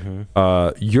nice.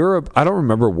 Europe, I don't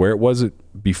remember where it was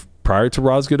prior to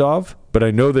Rosgodov, but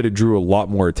I know that it drew a lot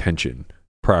more attention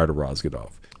prior to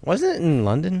Rosgodov. Wasn't it in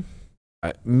London?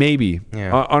 Maybe.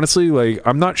 Yeah. Honestly, like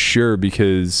I'm not sure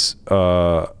because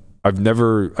I've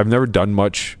never done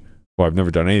much. Well, I've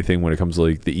never done anything when it comes to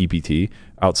like the EPT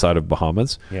outside of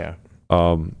Bahamas. Yeah.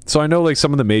 So I know like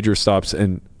some of the major stops,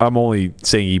 and I'm only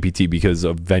saying EPT because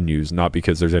of venues, not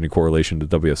because there's any correlation to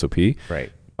WSOP.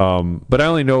 Right. But I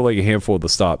only know like a handful of the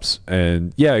stops,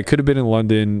 and yeah, it could have been in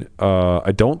London.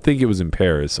 I don't think it was in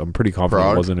Paris. I'm pretty confident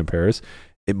Prague. It wasn't in Paris.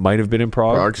 It might have been in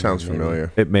Prague. Prague sounds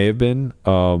familiar. It may have been.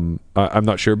 I'm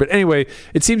not sure, but anyway,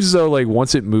 it seems as though like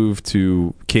once it moved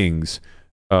to Kings,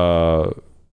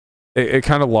 it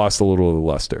kind of lost a little of the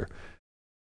luster.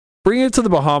 Bringing it to the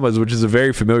Bahamas, which is a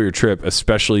very familiar trip,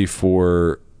 especially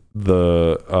for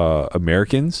the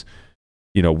Americans.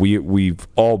 You know, we've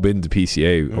all been to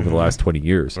PCA over the last 20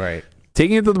 years. Right.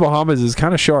 Taking it to the Bahamas is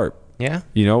kind of sharp. Yeah.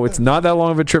 You know, it's not that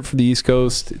long of a trip from the East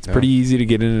Coast. It's pretty easy to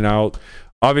get in and out.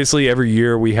 Obviously, every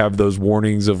year we have those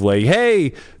warnings of like,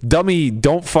 hey, dummy,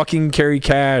 don't fucking carry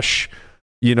cash.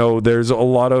 You know, there's a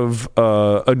lot of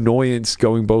annoyance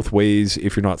going both ways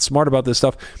if you're not smart about this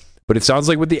stuff. But it sounds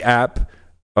like with the app,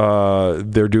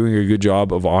 they're doing a good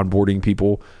job of onboarding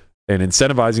people and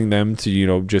incentivizing them to, you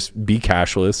know, just be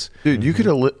cashless. Dude, you could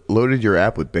have loaded your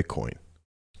app with Bitcoin.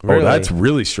 Really? Oh, that's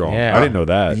really strong. Yeah. I didn't know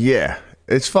that. Yeah.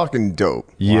 It's fucking dope.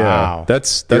 Yeah. Wow.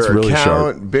 That's your really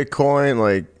account, sharp. Bitcoin,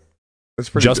 like, that's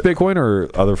pretty just Bitcoin or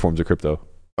other forms of crypto?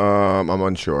 I'm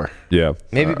unsure. Yeah.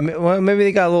 Maybe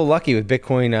they got a little lucky with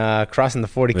Bitcoin crossing the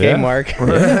 40K mark.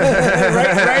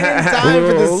 right in time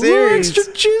for the series.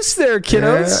 Extra juice there,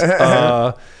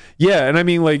 kiddos. Yeah, and I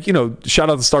mean, like, you know,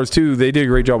 shout out to Stars too. They did a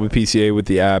great job with PCA with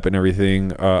the app and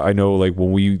everything. I know, like,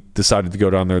 when we decided to go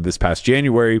down there this past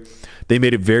January, they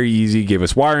made it very easy, gave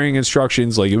us wiring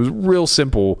instructions. Like, it was real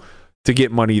simple to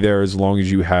get money there as long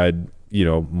as you had, you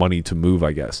know, money to move,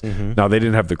 I guess. Now, they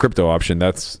didn't have the crypto option.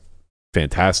 That's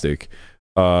fantastic.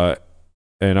 And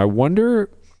I wonder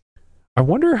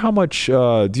how much,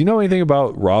 do you know anything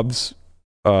about Rob's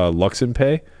Luxon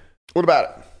Pay? What about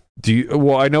it?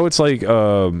 Well, I know it's like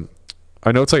a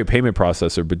payment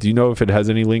processor, but do you know if it has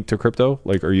any link to crypto?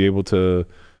 Like, are you able to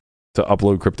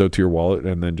upload crypto to your wallet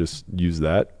and then just use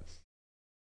that?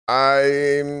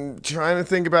 I'm trying to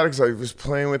think about it because I was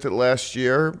playing with it last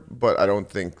year, but I don't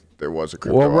think there was a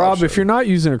crypto option. Well, Rob, if you're not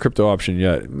using a crypto option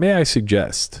yet, may I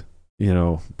suggest, you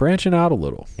know, branching out a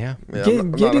little. Yeah. Get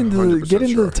into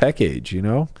the tech age, you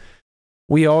know?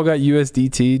 We all got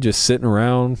USDT just sitting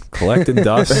around collecting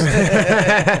dust.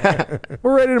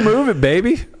 We're ready to move it,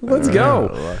 baby. Let's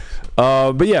go.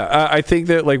 But yeah, I think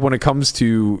that like when it comes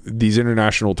to these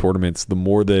international tournaments, the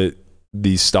more that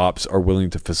these stops are willing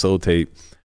to facilitate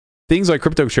things like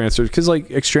crypto transfers, because like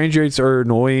exchange rates are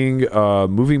annoying,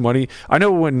 moving money. I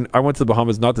know when I went to the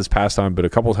Bahamas, not this past time, but a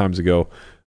couple times ago,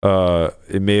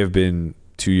 it may have been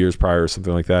 2 years prior or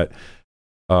something like that.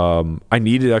 I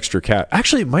needed extra cash.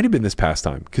 Actually, it might have been this past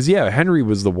time because Henry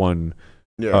was the one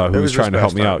who was trying to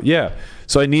help me out. Yeah,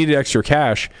 so I needed extra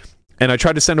cash, and I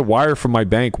tried to send a wire from my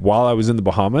bank while I was in the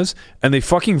Bahamas, and they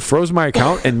fucking froze my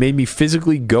account and made me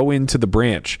physically go into the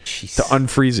branch to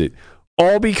unfreeze it,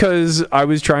 all because I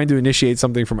was trying to initiate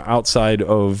something from outside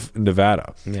of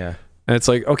Nevada. Yeah, and it's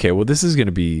like, okay, well, this is going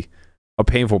to be a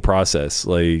painful process.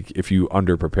 Like if you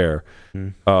under prepare.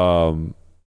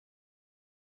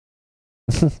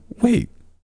 Wait,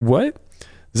 what?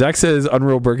 Zach says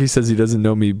Unreal Berkey says he doesn't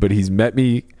know me, but he's met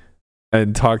me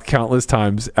and talked countless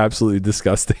times. Absolutely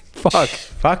disgusting. Fuck.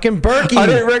 Fucking Berkey. I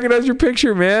didn't recognize your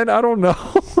picture, man. I don't know.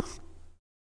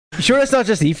 You sure that's not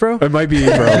just Efro? It might be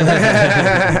Efro.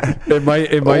 it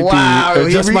might wow, be.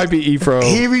 It just might be Efro.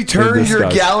 He returned your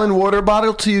gallon water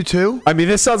bottle to you too? I mean,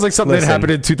 this sounds like something that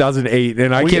happened in 2008,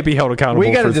 and I can't be held accountable.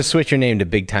 We got to just switch your name to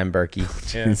Big Time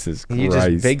Berkey. Yeah. Jesus Christ. You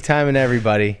just big time in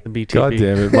everybody. God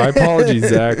damn it. My apologies,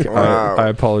 Zach. Wow. I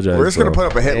apologize. We're just going to put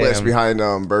up a hit list behind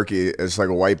Berkey. It's like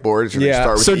a whiteboard. It's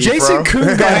yeah. Start with Jason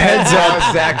Kuhn got heads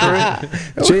up.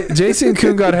 Zachary. Jason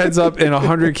Kuhn got heads up in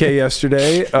 100K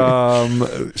yesterday.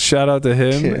 Shout out to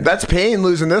him. That's pain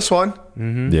losing this one.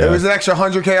 Mm-hmm. Yeah. It was an extra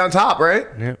 100K on top, right?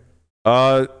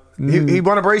 Yeah. He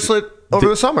won a bracelet over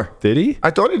the summer. Did he?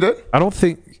 I thought he did. I don't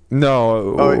think.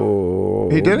 No. Oh,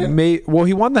 he didn't? Well,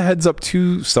 he won the heads up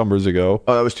 2 summers ago.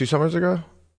 Oh, that was 2 summers ago?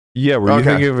 Yeah. Were you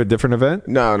thinking of a different event?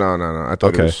 No. I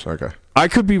thought it was. Okay. I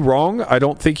could be wrong. I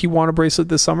don't think he won a bracelet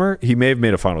this summer. He may have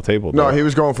made a final table. No, he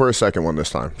was going for a second one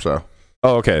this time. So.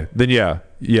 Oh, okay. Then yeah,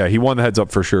 he won the heads up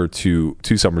for sure 2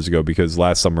 summers ago because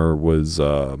last summer was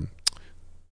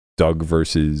Doug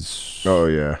versus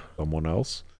someone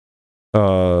else.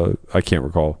 I can't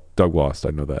recall. Doug lost. I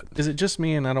know that. Is it just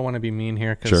me, and I don't want to be mean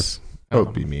here? Cause, Sure.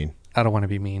 Be mean. I don't want to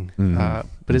be mean.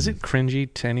 But is it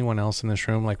cringy to anyone else in this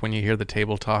room? Like when you hear the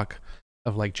table talk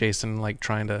of like Jason like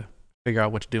trying to figure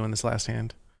out what to do in this last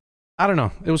hand? I don't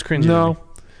know. It was cringy. No,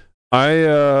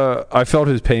 I felt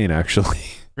his pain actually.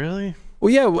 Really? Well,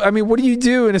 yeah. I mean, what do you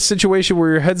do in a situation where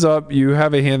your head's up? You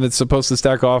have a hand that's supposed to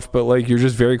stack off, but like you're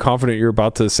just very confident you're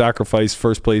about to sacrifice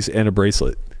first place and a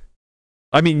bracelet.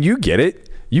 I mean, you get it.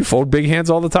 You fold big hands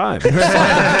all the time. See, man,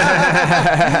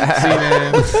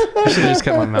 I should have just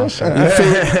kept my mouth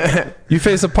shut. You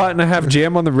face a pot and a half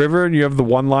jam on the river and you have the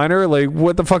one-liner. Like,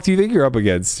 what the fuck do you think you're up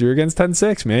against? You're against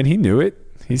 10-6, man. He knew it.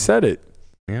 He said it.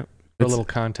 Yep. For a little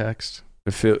context.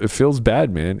 It feels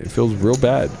bad, man. It feels real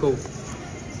bad. Cool.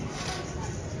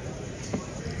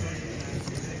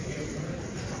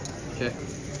 Okay.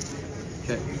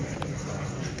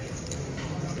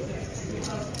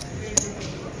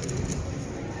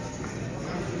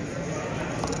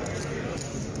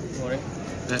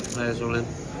 Players all in.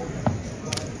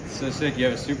 So sick. You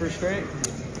have a super straight?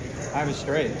 I have a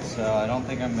straight, so I don't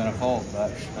think I'm going to fold,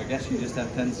 but I guess you just have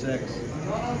 10-6.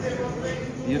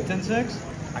 You have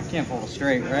 10-6? I can't fold a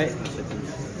straight, right?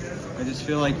 I just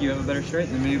feel like you have a better straight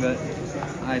than me, but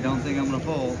I don't think I'm going to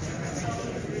fold.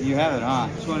 You have it, huh?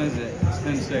 Which one is it?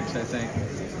 It's 10-6, I think.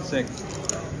 Sick.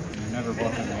 You're never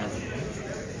bluffing there.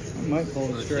 I might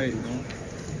fold a straight, man.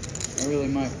 I really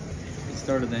might. It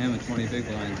started the hand with 20 big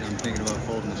blinds. I'm thinking about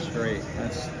folding a straight.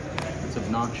 That's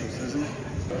obnoxious, isn't it?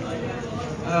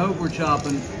 I hope we're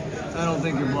chopping. I don't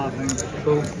think you're bluffing.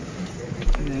 Cool.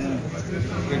 Yeah.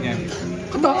 Good game.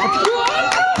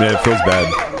 Man, it feels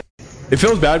bad. It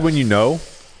feels bad when you know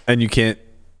and you can't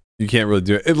really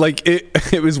do it.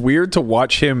 It was weird to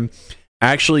watch him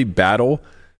actually battle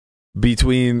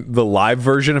between the live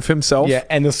version of himself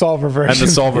and the solver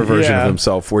version. Of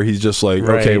himself, where he's just like,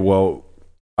 okay, well,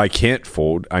 I can't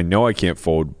fold. I know I can't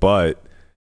fold, but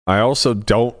I also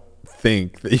don't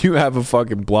think that you have a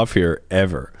fucking bluff here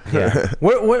ever. Yeah.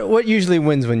 What usually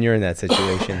wins when you're in that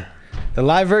situation? The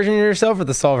live version of yourself or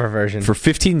the solver version? For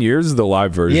 15 years, the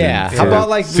live version. Yeah. For How about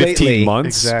like 15 lately?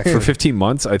 months? Exactly. For 15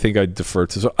 months, I think I defer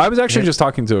to. So I was actually just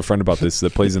talking to a friend about this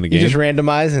that plays in the game. You just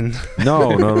randomize and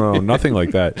No, nothing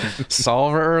like that.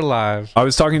 Solver or live? I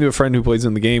was talking to a friend who plays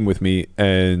in the game with me,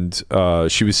 and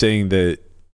she was saying that,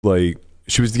 like,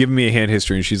 she was giving me a hand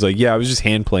history, and she's like, yeah, I was just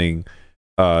hand playing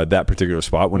that particular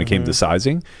spot when it came to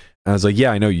sizing. And I was like,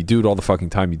 yeah, I know, you do it all the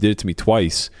fucking time. You did it to me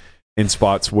twice in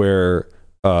spots where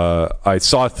I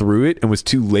saw through it and was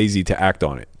too lazy to act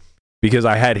on it because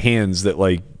I had hands that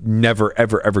like never,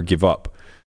 ever, ever give up.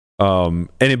 And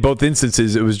in both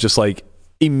instances, it was just like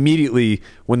immediately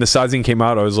when the sizing came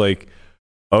out, I was like,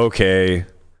 okay,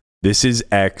 this is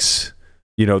X.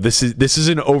 You know, this is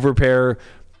an overpair.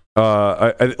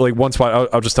 I like one spot.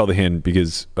 I'll just tell the hand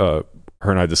because her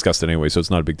and I discussed it anyway, so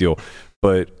it's not a big deal.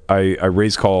 But I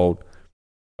raise called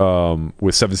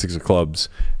with 7-6 of clubs,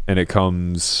 and it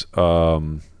comes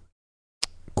Queen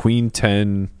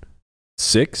 10-6,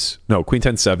 no, Queen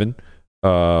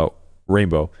 10-7,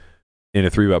 rainbow in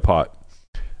a 3-bet pot.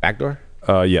 backdoor.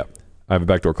 Yeah, I have a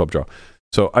backdoor club draw.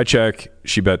 So I check.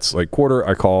 She bets like quarter.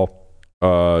 I call.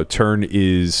 Turn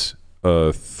is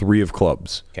 3 of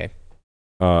clubs. Okay.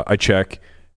 I check,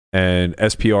 and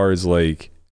SPR is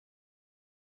like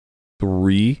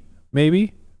 3,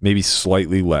 maybe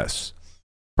slightly less.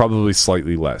 Probably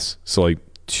slightly less. So like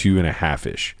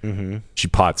 2.5-ish. Mm-hmm. She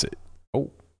pots it.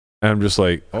 Oh. And I'm just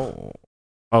like, Oh.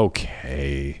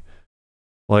 okay.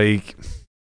 Like,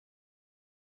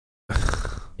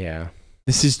 Yeah.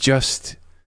 this is just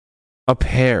a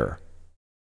pair.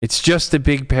 It's just a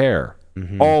big pair.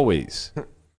 Mm-hmm. Always.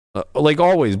 Like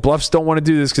always. Bluffs don't want to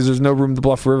do this because there's no room to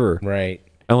bluff river. Right.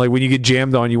 And like when you get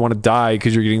jammed on, you want to die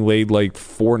because you're getting laid like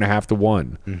 4.5 to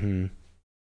 1. Mm-hmm.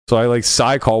 So I like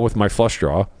side call with my flush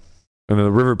draw, and then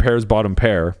the river pairs bottom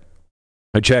pair.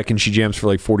 I check and she jams for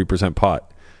like 40% pot.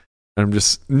 And I'm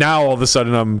just, now all of a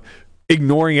sudden I'm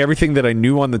ignoring everything that I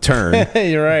knew on the turn.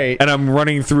 You're right. And I'm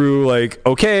running through like,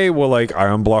 okay, well, like I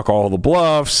unblock all the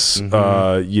bluffs.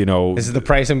 You know, This is the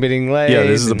price I'm getting laid. yeah,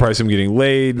 this is the price I'm getting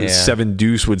laid. Yeah. 7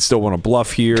 deuce would still want to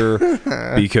bluff here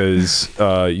because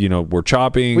you know, we're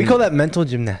chopping. We call that mental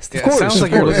gymnastics. Yeah, it sounds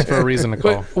like you're looking for a reason to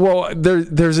call. Well,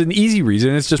 there's an easy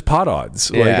reason. It's just pot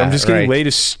odds. Like Yeah, I'm just getting right. laid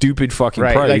a stupid fucking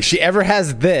Right. price. Like she ever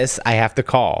has this, I have to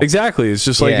call. Exactly. It's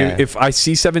just like Yeah. if I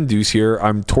see 7 deuce here,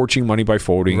 I'm torching money by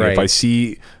folding. Right. If I see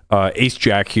ace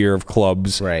jack here of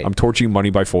clubs, Right. I'm torching money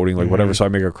by folding, like whatever. So I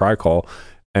make a cry call.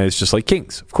 And it's just like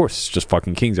kings. Of course, it's just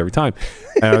fucking kings every time.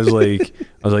 And I was like,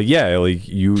 yeah, like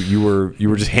you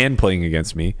were just hand playing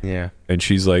against me. Yeah. And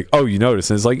she's like, oh, you noticed?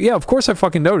 And it's like, yeah, of course I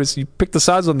fucking noticed. You picked the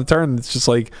size on the turn. It's just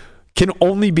like, can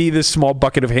only be this small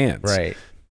bucket of hands. Right.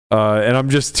 And I'm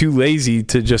just too lazy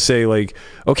to just say like,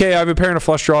 okay, I have a pair and a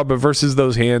flush draw, but versus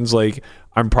those hands, like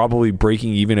I'm probably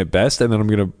breaking even at best, and then I'm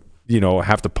gonna,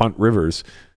 have to punt rivers.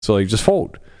 So like, just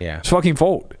fold. Yeah. Just fucking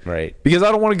fold. Right. Because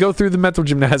I don't want to go through the mental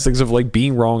gymnastics of like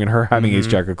being wrong and her having ace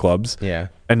jack of clubs. Yeah.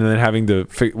 And then having to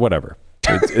whatever.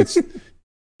 It's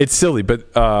silly,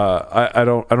 but I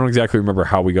don't exactly remember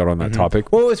how we got on that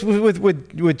topic. Well, it's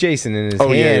with Jason in his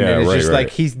hand, and it's just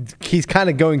like he's kind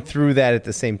of going through that at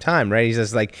the same time, right?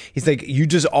 He's like you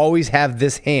just always have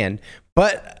this hand,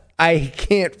 but I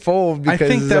can't fold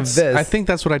because of this. I think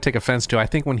that's what I take offense to. I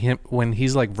think when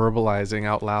he's like verbalizing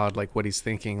out loud like what he's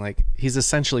thinking, like he's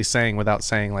essentially saying without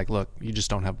saying like, look, you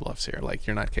just don't have bluffs here, like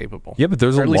you're not capable. Yeah, but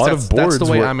there's a lot of boards. That's the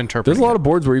way I'm interpreting. There's a lot of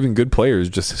boards where even good players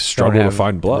just struggle to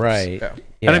find bluffs. Right.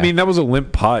 Yeah. And I mean, that was a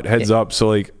limp pot heads up, so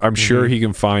like I'm sure he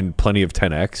can find plenty of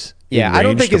 10x. Yeah, I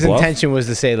don't think his intention was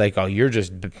to say like, oh, you're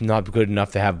just not good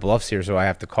enough to have bluffs here, so I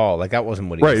have to call. Like that wasn't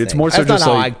what he was saying. It's more so That's just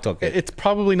not like how I took it. It's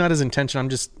probably not his intention.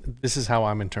 This is how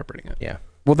I'm interpreting it. Yeah.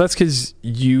 Well, that's because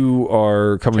you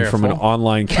are coming from an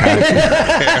online cash.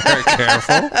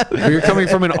 Careful. You're coming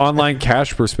from an online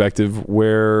cash perspective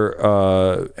where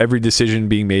every decision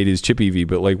being made is chip EV,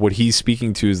 but like what he's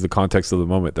speaking to is the context of the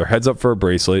moment. They're heads up for a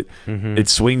bracelet. It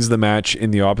swings the match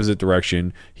in the opposite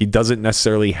direction. He doesn't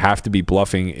necessarily have to be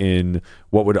bluffing in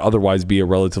what would otherwise be a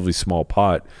relatively small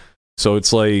pot. So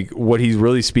it's like what he's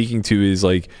really speaking to is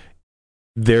like,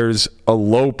 there's a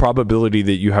low probability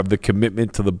that you have the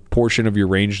commitment to the portion of your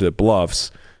range that bluffs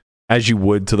as you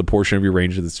would to the portion of your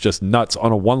range that's just nuts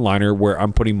on a one-liner where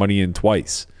I'm putting money in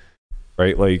twice,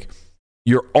 right? Like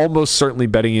you're almost certainly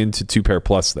betting into 2-pair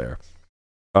plus there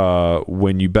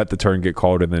when you bet the turn, get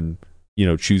called, and then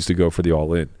choose to go for the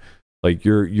all-in. Like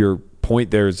your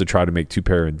point there is to try to make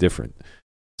 2-pair indifferent.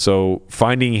 So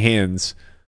finding hands,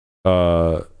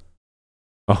 that's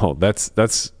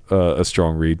a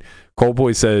strong read.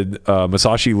 Coleboy said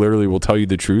Masashi literally will tell you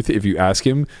the truth if you ask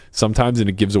him sometimes, and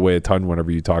it gives away a ton whenever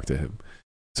you talk to him.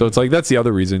 So it's like that's the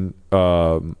other reason.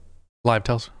 Live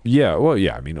tells. Yeah, well,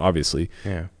 yeah. I mean, obviously.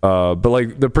 Yeah. But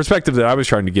like the perspective that I was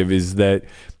trying to give is that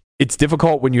it's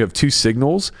difficult when you have two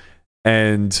signals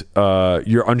and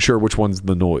you're unsure which one's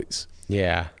the noise.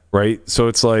 Yeah. Right. So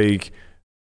it's like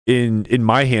in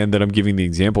my hand that I'm giving the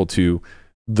example to,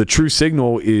 the true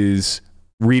signal is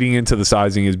reading into the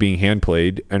sizing as being hand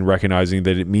played and recognizing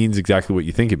that it means exactly what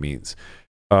you think it means.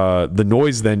 The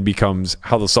noise then becomes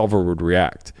how the solver would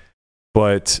react.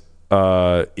 But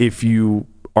if you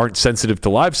aren't sensitive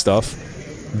to live stuff,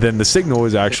 then the signal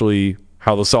is actually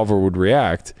how the solver would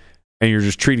react, and you're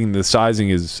just treating the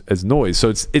sizing as noise. So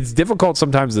it's difficult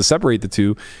sometimes to separate the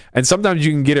two, and sometimes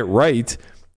you can get it right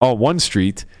on one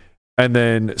street and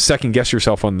then second guess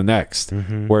yourself on the next,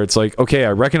 where it's like, okay,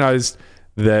 I recognized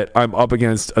that I'm up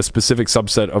against a specific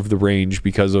subset of the range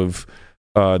because of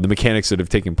the mechanics that have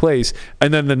taken place,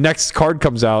 and then the next card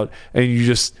comes out and you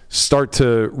just start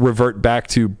to revert back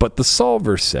to, but the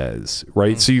solver says,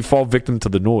 right? So you fall victim to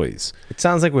the noise. It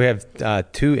sounds like we have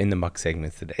two in the muck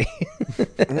segments today.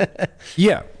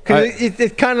 Yeah.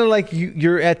 It's kind of like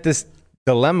you're at this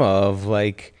dilemma of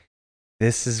like,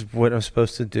 this is what I'm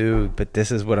supposed to do, but this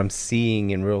is what I'm seeing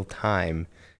in real time.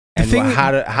 And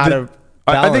how to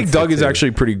I think Doug is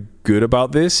actually pretty good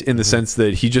about this in the sense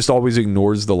that he just always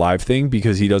ignores the live thing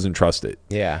because he doesn't trust it.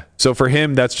 Yeah. So for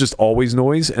him, that's just always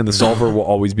noise, and the solver will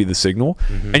always be the signal.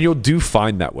 And you'll do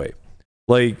fine that way.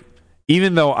 Like,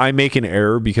 even though I make an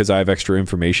error because I have extra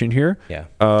information here,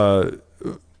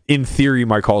 in theory,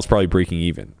 my call is probably breaking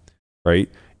even, right?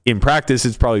 In practice,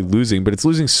 it's probably losing, but it's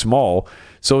losing small.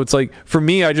 So it's like, for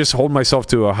me, I just hold myself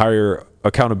to a higher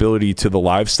accountability to the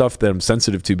live stuff that I'm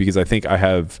sensitive to because I think I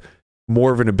have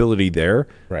more of an ability there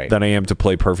than I am to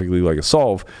play perfectly like a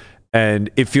solve. And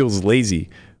it feels lazy.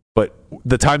 But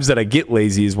the times that I get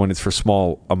lazy is when it's for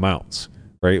small amounts,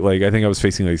 right? Like I think I was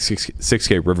facing like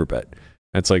 6K river bet.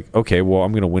 And it's like, okay, well,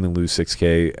 I'm going to win and lose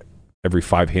 6K every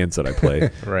 5 hands that I play.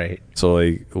 Right. So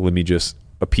like, let me just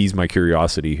appease my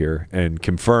curiosity here and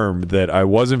confirm that I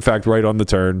was in fact right on the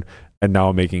turn and now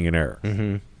I'm making an error.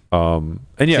 And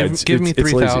yeah, give me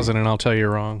 3,000 and I'll tell you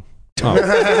wrong.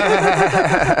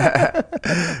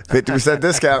 50%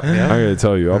 discount. Yeah. I gotta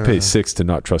tell you, I'll pay 6 to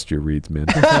not trust your reads, man.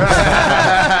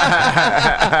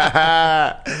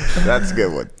 That's a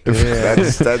good one. Yeah.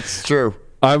 That's true.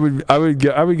 I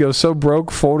would go so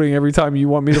broke folding every time you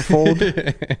want me to fold.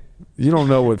 You don't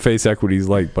know what face equity is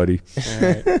like, buddy.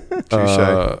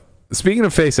 Touche. speaking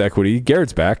of face equity,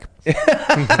 Garrett's back.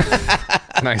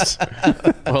 Nice.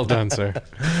 Well done, sir.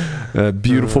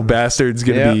 Beautiful bastard's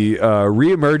going to be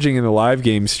re-emerging in the live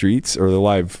game streets, or the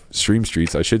live stream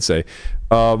streets, I should say.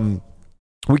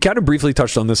 We kind of briefly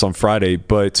touched on this on Friday,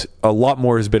 but a lot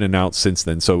more has been announced since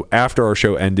then. So after our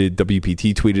show ended,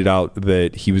 WPT tweeted out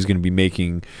that he was going to be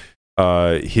making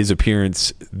his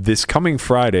appearance this coming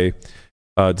Friday,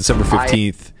 December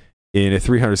 15th, in a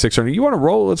 300, 600. You want to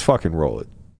roll? Let's fucking roll it.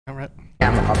 All right.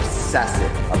 I'm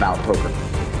obsessive about poker.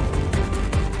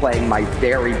 Playing my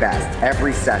very best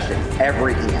every session,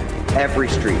 every hand, every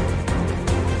street.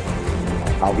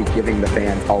 I'll be giving the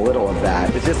fans a little of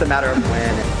that. It's just a matter of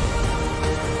when.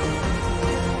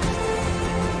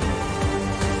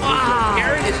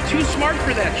 Garrett is too smart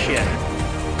for that shit.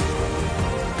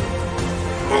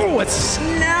 Oh, a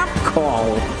snap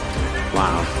call.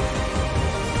 Wow.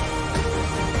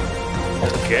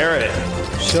 Oh, Garrett.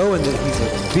 Showing that he's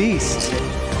a beast.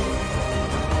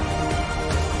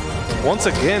 Once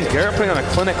again, Garrett putting on a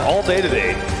clinic all day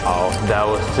today. Oh, that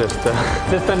was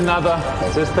just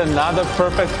another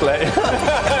perfect play.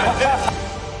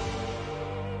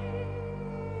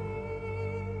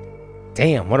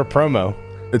 Damn, what a promo.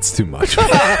 It's too much.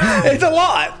 It's a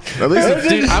lot. At least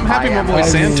Dude, I'm happy my boy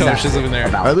Santosh is in there.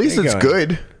 At least it's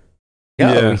good.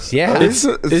 Yeah.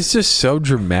 It's just so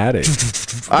dramatic.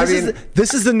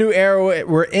 This is the new era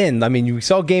we're in. I mean, you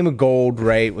saw Game of Gold,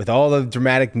 right, with all the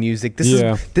dramatic music.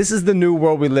 This is the new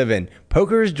world we live in.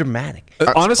 Poker is dramatic.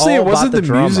 Honestly, it wasn't the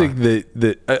drama. music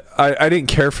that I didn't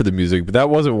care for the music, but that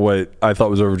wasn't what I thought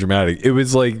was over dramatic. It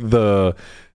was like the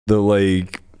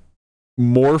like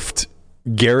morphed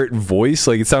Garrett voice,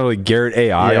 like it sounded like Garrett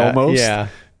AI almost. Yeah.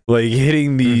 Like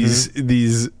hitting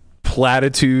these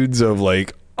platitudes of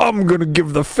like, I'm gonna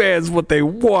give the fans what they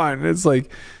want. It's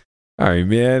like, all right,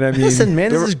 man. I mean, listen, man,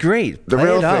 this is great. The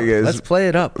real thing is, let's play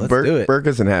it up. Let's do it. Burke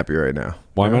isn't happy right now.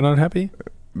 Why am I not happy?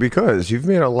 Because you've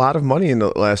made a lot of money in the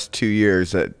last 2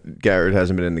 years that Garrett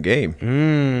hasn't been in the game.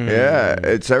 Yeah,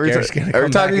 it's every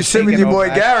time you sit with your boy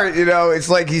Garrett, you know, it's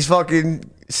like he's fucking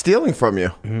stealing from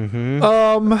you.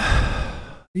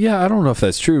 Yeah, I don't know if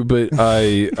that's true, but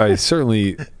I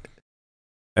certainly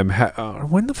am.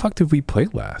 When the fuck did we play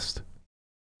last?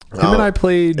 Him and I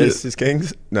played. Aces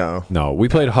Kings? No, we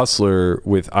played Hustler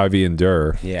with Ivy and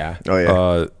Durr. Yeah. Oh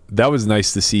yeah. That was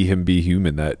nice to see him be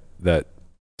human. That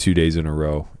 2 days in a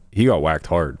row, he got whacked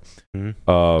hard.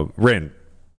 Ran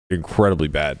incredibly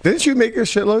bad. Didn't you make a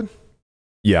shitload?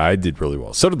 Yeah, I did really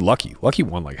well. So did Lucky. Lucky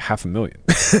won like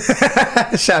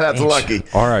 $500,000. Shout out to Lucky.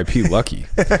 R.I.P. Lucky.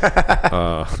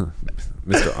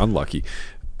 Mr. Unlucky.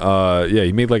 Yeah,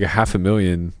 he made like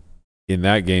 $500,000 in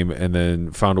that game, and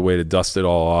then found a way to dust it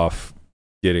all off,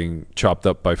 getting chopped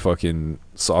up by fucking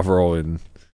Sovereign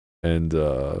and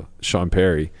Sean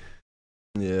Perry.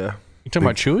 Yeah. You talking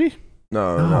about Chewy?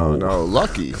 No.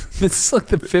 Lucky. This is like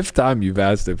the 5th time you've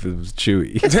asked if it was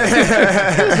Chewy. It's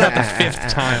not the 5th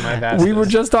time I've asked. We were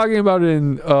just talking about it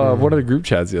in one of the group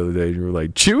chats the other day. You were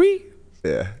like, Chewy?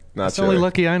 Yeah, not That's Chewy. the only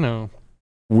Lucky I know.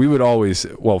 We would always,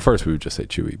 first we would just say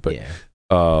Chewy, but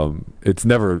it's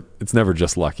never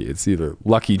just Lucky. It's either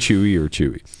Lucky, Chewy, or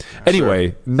Chewy.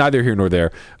 Anyway, neither here nor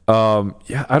there.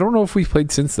 Yeah, I don't know if we've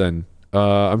played since then.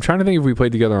 I'm trying to think if we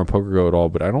played together on Poker Go at all,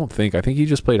 but I don't think. I think he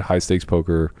just played high stakes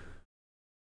poker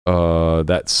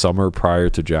that summer prior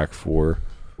to Jack 4,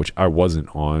 which I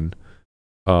wasn't on.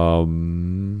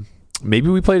 Maybe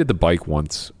we played at the bike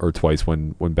once or twice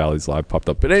when Bally's Live popped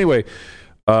up. But anyway,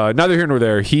 neither here nor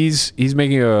there. He's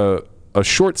making a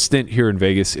short stint here in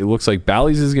Vegas. It looks like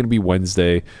Bally's is going to be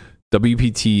Wednesday.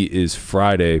 WPT is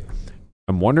Friday.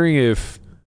 I'm wondering if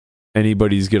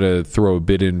anybody's going to throw a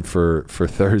bid in for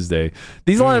Thursday.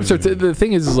 These lineups are the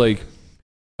thing is like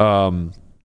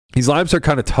these lineups are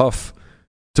kind of tough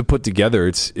to put together.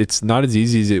 It's not as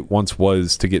easy as it once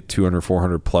was to get 200,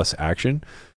 400 plus action.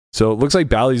 So it looks like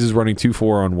Bally's is running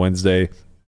 2-4 on Wednesday.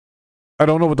 I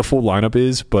don't know what the full lineup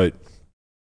is, but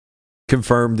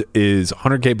confirmed is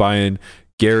 100K buy-in,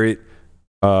 Garrett,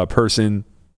 Person,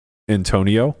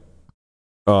 Antonio,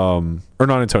 or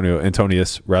not Antonio,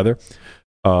 Antonius rather.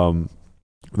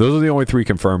 Those are the only 3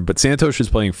 confirmed, but Santosh is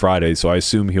playing Friday, so I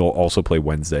assume he'll also play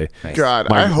Wednesday.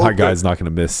 God, I hope my guy's not going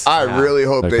to miss. I really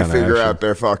hope they figure action. out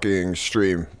their fucking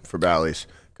stream for Bally's,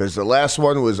 because the last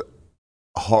one was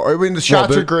hard. I mean, the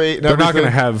shots are great. And they're not everything.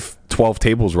 going to have 12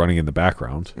 tables running in the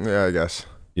background. Yeah, I guess.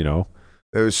 You know,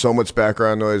 there was so much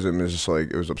background noise, and it was just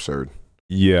like it was absurd.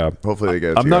 Yeah, hopefully they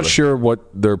get it I'm together. not sure what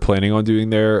they're planning on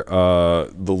doing there.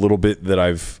 The little bit that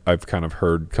I've kind of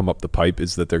heard come up the pipe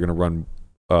is that they're going to run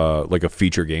like a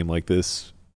feature game like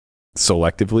this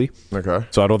selectively. Okay.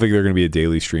 So I don't think they're going to be a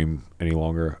daily stream any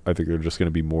longer. I think they're just going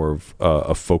to be more of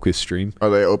a focus stream. Are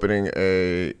they opening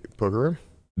a poker room?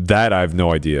 That I have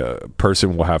no idea.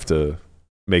 Person will have to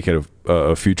make it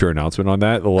a future announcement on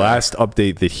that. The last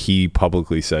update that he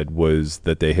publicly said was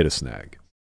that they hit a snag.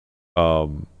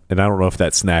 And I don't know if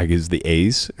that snag is the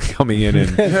A's coming in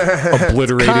and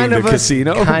obliterating the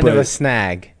casino. Kind of a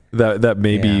snag. That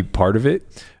may be part of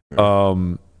it.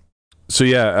 So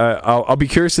yeah, I'll be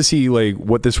curious to see like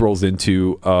what this rolls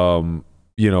into. Live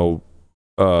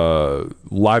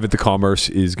at the Commerce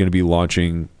is going to be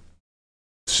launching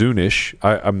soonish.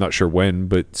 I'm not sure when,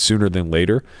 but sooner than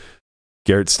later.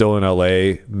 Garrett's still in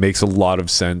LA. Makes a lot of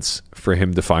sense for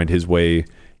him to find his way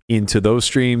into those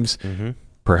streams. Mm-hmm.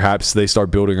 Perhaps they start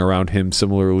building around him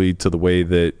similarly to the way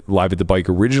that Live at the Bike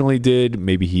originally did.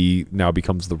 Maybe he now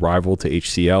becomes the rival to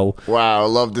HCL. Wow, I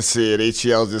love to see it.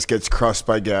 HCL just gets crushed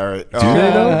by Garrett.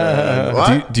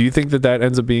 Do you think that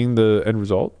ends up being the end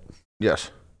result? Yes.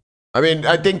 I mean,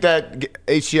 I think that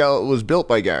HCL was built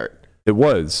by Garrett. It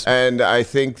was. And I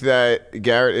think that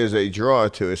Garrett is a draw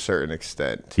to a certain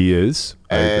extent. He is.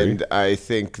 I agree. I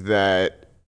think that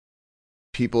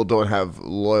people don't have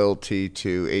loyalty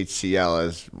to HCL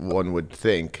as one would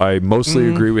think. I mostly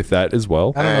agree with that as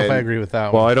well. I don't know if I agree with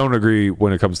that one. Well, I don't agree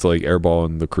when it comes to like Airball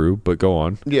and the crew, but go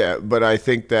on. Yeah, but I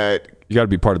think that you got to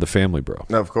be part of the family, bro.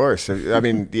 Of course. I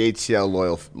mean, the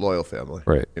HCL loyal family.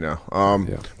 Right. You know.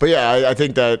 But yeah, I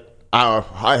think that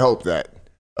I hope that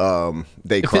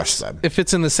they crush them. If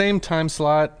it's in the same time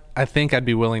slot, I think I'd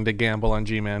be willing to gamble on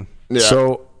Gman. Yeah.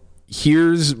 So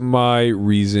here's my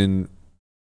reason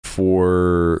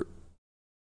for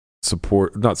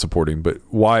not supporting, but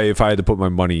why, if I had to put my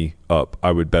money up,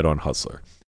 I would bet on Hustler.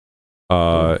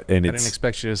 I didn't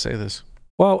expect you to say this.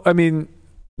 Well, I mean,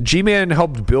 G-Man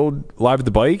helped build Live at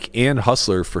the Bike and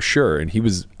Hustler for sure, and he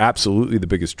was absolutely the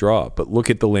biggest draw. But look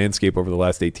at the landscape over the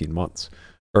last 18 months,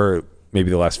 or maybe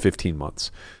the last 15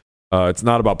 months. It's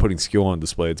not about putting skill on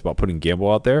display. It's about putting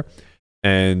gamble out there.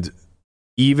 And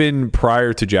even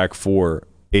prior to Jack 4,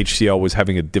 HCL was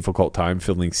having a difficult time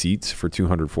filling seats for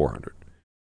 200, 400.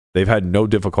 They've had no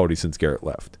difficulty since Garrett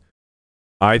left.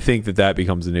 I think that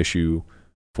becomes an issue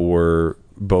for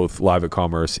both Live at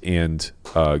Commerce and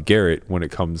Garrett when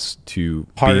it comes to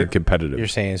being competitive. You're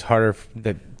saying it's harder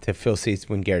to fill seats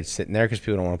when Garrett's sitting there because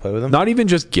people don't want to play with him? Not even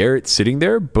just Garrett sitting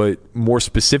there, but more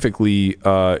specifically,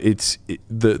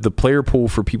 the player pool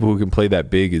for people who can play that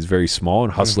big is very small,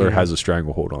 and Hustler has a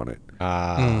stranglehold on it.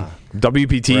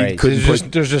 WPT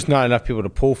couldn't there's just not enough people to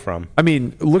pull from. I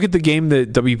mean, look at the game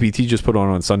that WPT just put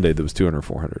on Sunday that was 200,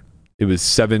 400. It was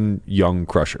 7 young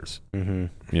crushers.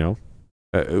 Mm-hmm. You know?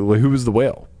 Who was the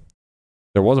whale?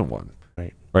 There wasn't one.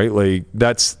 Right? Like,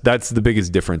 that's the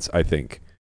biggest difference, I think.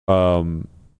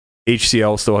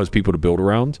 HCL still has people to build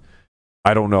around.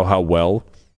 I don't know how well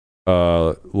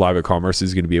Live at Commerce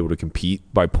is going to be able to compete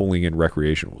by pulling in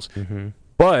recreationals. Mm-hmm.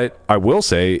 But I will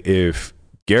say, if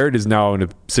Garrett is now in a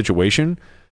situation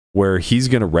where he's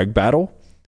going to reg battle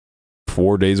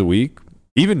 4 days a week,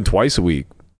 even twice a week,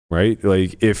 right?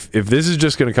 Like, if this is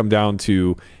just going to come down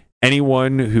to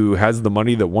anyone who has the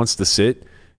money that wants to sit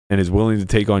and is willing to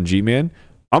take on G-Man,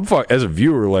 as a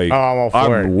viewer, like,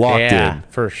 I'm locked in.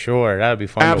 For sure. That would be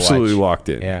fun Absolutely to watch. Locked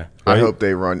in. Yeah. Right? I hope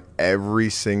they run every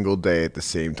single day at the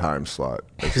same time slot.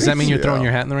 Does that mean you're throwing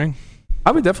your hat in the ring?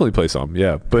 I would definitely play some,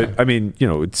 yeah. But, I mean, you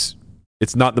know, it's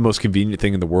not the most convenient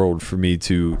thing in the world for me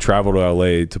to travel to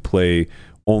LA to play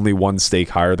only one stake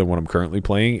higher than what I'm currently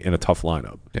playing in a tough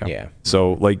lineup. Yeah.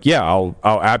 So, like, yeah, I'll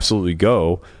absolutely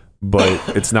go,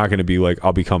 but it's not going to be like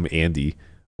I'll become Andy,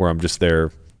 where I'm just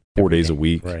there 4 days a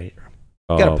week. Right.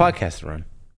 You got a podcast to run.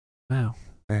 Wow.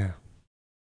 Yeah.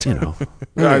 You know.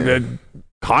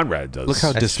 Conrad does. Look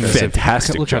how dismissive.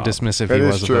 Fantastic Look job. how dismissive That he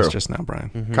is was true. of us just now, Brian.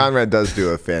 Mm-hmm. Conrad does do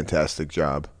a fantastic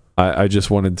job. I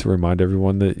just wanted to remind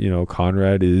everyone that, you know,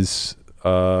 Conrad is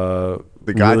the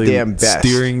goddamn really best.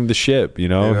 Steering the ship, you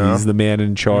know? He's the man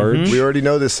in charge. We already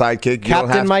know this sidekick.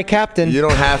 Captain. You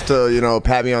don't have to,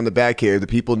 pat me on the back here. The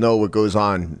people know what goes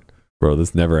on. Bro,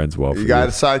 this never ends well for you. You got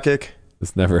a sidekick?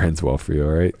 This never ends well for you,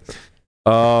 all right?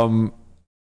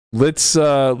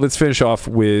 Let's finish off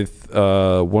with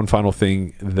one final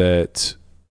thing that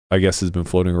I guess has been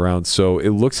floating around. So it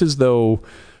looks as though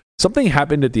something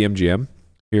happened at the MGM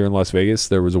here in Las Vegas.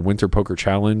 There was a winter poker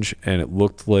challenge, and it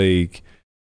looked like,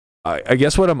 I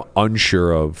guess what I'm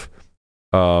unsure of,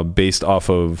 based off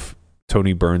of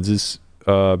Tony Burns's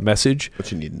message.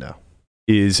 What you need to know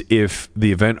is if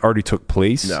the event already took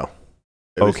place. No.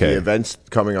 It was Okay. the events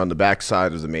coming on the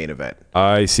backside of the main event.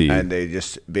 I see. And they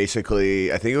just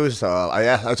basically, I think it was,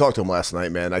 I talked to him last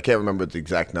night, man. I can't remember the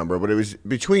exact number, but it was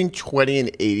between 20 and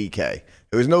 80K.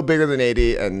 It was no bigger than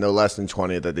 80 and no less than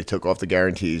 20 that they took off the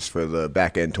guarantees for the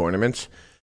back end tournaments.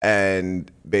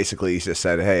 And basically, he just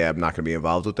said, hey, I'm not going to be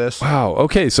involved with this. Wow.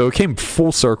 Okay. So it came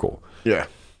full circle. Yeah.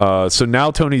 So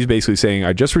now Tony's basically saying,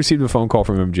 I just received a phone call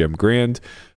from MGM Grand.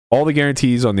 All the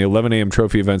guarantees on the 11 a.m.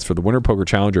 trophy events for the Winter Poker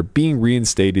Challenge are being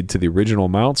reinstated to the original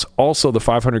amounts. Also, the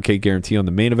 500K guarantee on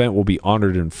the main event will be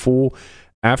honored in full.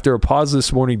 After a pause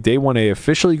this morning, Day 1A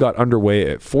officially got underway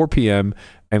at 4 p.m.,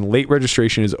 and late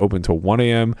registration is open till 1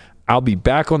 a.m. I'll be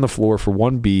back on the floor for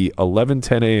 1B,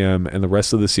 11:10 a.m., and the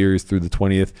rest of the series through the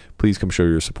 20th. Please come show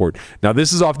your support. Now,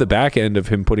 this is off the back end of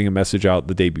him putting a message out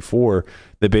the day before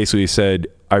that basically said,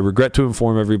 I regret to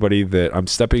inform everybody that I'm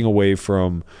stepping away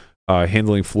from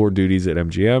handling floor duties at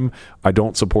MGM. I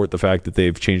don't support the fact that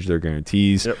they've changed their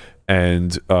guarantees. Yep.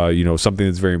 And, something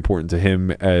that's very important to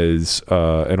him as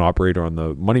an operator on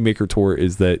the Moneymaker Tour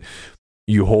is that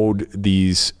you hold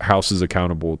these houses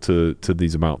accountable to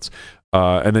these amounts.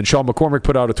 And then Sean McCormick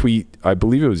put out a tweet, I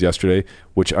believe it was yesterday,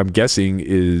 which I'm guessing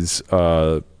is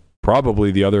probably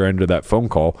the other end of that phone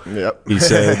call. Yep. He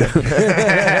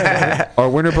said, our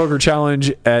Winter Poker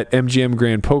Challenge at MGM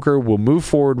Grand Poker will move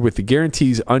forward with the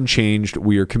guarantees unchanged.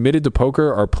 We are committed to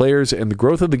poker, our players, and the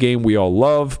growth of the game we all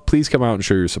love. Please come out and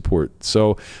show your support.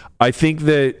 So I think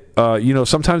that,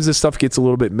 sometimes this stuff gets a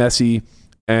little bit messy.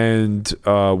 And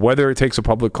whether it takes a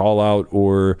public call out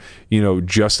or,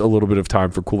 just a little bit of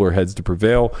time for cooler heads to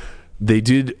prevail, they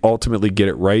did ultimately get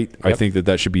it right. Yep. I think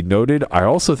that should be noted. I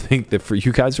also think that for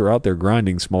you guys who are out there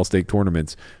grinding small stake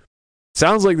tournaments,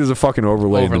 sounds like there's a fucking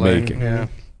overlay in the making. Yeah.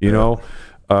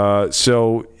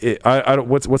 So I don't.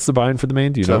 What's the buy-in for the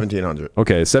main? Do you know? 1,700.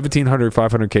 Okay, 1,700,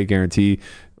 500K guarantee.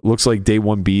 Looks like day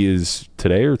 1B is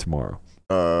today or tomorrow.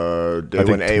 Day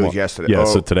 1A was yesterday. Yeah,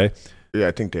 so today. Yeah,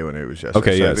 I think day 1A was yesterday.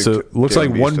 Okay, yeah. So looks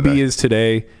like 1B is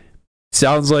today.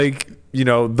 Sounds like,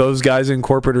 those guys in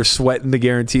corporate are sweating the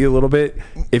guarantee a little bit.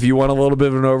 If you want a little bit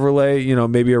of an overlay,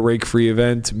 maybe a rake-free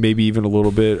event, maybe even a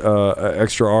little bit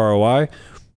extra ROI,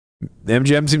 the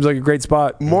MGM seems like a great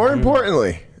spot. More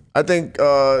importantly, I think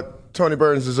Tony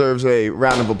Burns deserves a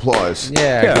round of applause.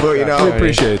 Yeah. We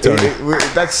appreciate it, Tony.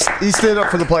 He stood up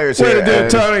for the players Way here. to do it,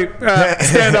 Tony.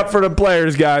 Stand up for the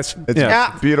players, guys. It's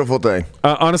a beautiful thing.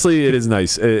 Honestly, it is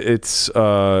nice. It's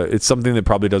something that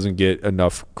probably doesn't get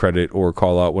enough credit or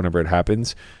call out whenever it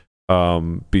happens,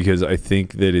 because I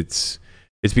think that it's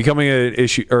becoming an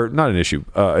issue, or not an issue.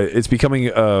 It's becoming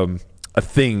a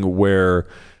thing where,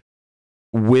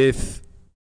 with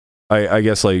I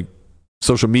guess like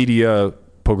social media,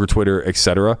 poker Twitter,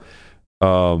 etc.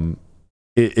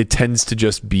 It tends to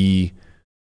just be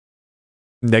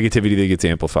negativity that gets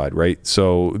amplified, right?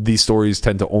 So these stories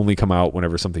tend to only come out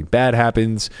whenever something bad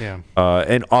happens. Yeah.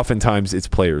 And oftentimes it's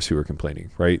players who are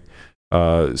complaining, right?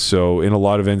 So in a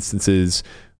lot of instances,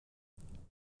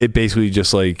 it basically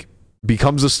just like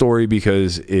becomes a story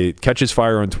because it catches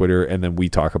fire on Twitter, and then we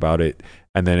talk about it,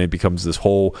 and then it becomes this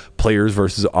whole players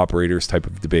versus operators type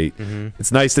of debate. Mm-hmm.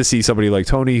 It's nice to see somebody like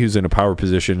Tony, who's in a power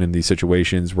position in these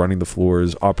situations, running the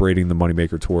floors, operating the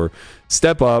Moneymaker Tour,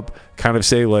 step up, kind of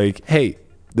say like, hey,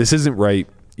 this isn't right.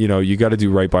 You got to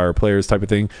do right by our players type of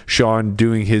thing. Sean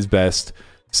doing his best,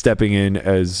 stepping in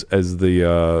as the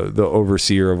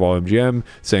overseer of all MGM,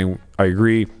 saying, I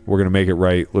agree, we're going to make it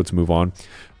right. Let's move on.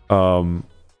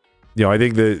 I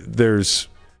think that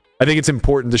I think it's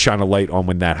important to shine a light on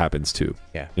when that happens too.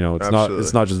 Yeah.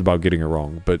 It's not just about getting it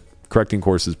wrong, but correcting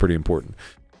course is pretty important.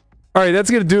 All right,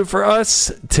 that's going to do it for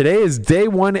us. Today is day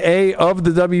 1A of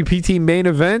the WPT main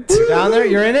event. You're down there?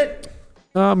 You're in it?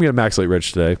 I'm going to max late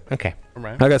rich today. Okay. All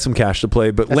right. I got some cash to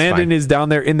play, but That's Landon fine. is down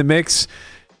there in the mix.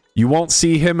 You won't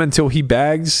see him until he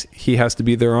bags. He has to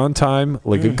be there on time,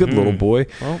 like a good little boy.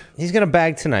 Well, he's going to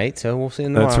bag tonight, so we'll see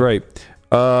in the That's morning.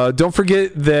 right. Don't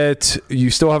forget that you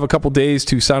still have a couple days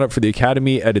to sign up for the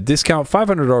Academy at a discount,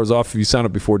 $500 off if you sign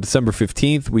up before December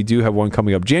 15th. We do have one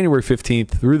coming up January 15th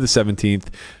through the 17th.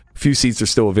 A few seats are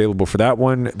still available for that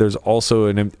one. There's also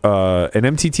an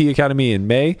MTT Academy in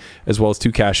May, as well as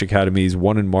 2 cash academies,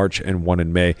 one in March and one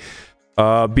in May.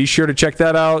 Be sure to check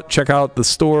that out. Check out the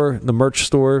store, the merch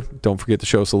store. Don't forget to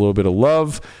show us a little bit of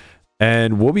love.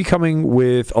 And we'll be coming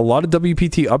with a lot of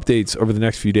WPT updates over the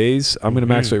next few days. I'm going to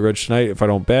max rate reg tonight. If I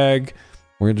don't bag,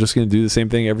 we're just going to do the same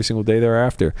thing every single day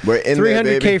thereafter. We're in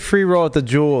 300K free roll at the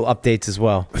Jewel updates as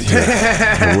well. Oh,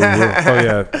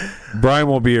 yeah. Brian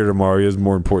won't be here tomorrow. He has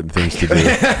more important things to do.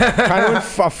 Trying to win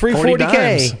a free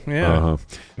 40K. Yeah.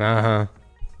 Uh-huh.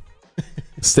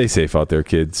 Stay safe out there,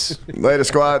 kids. Later,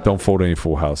 squad. Don't fold any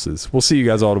full houses. We'll see you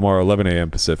guys all tomorrow, 11 a.m.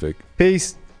 Pacific.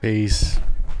 Peace. Peace.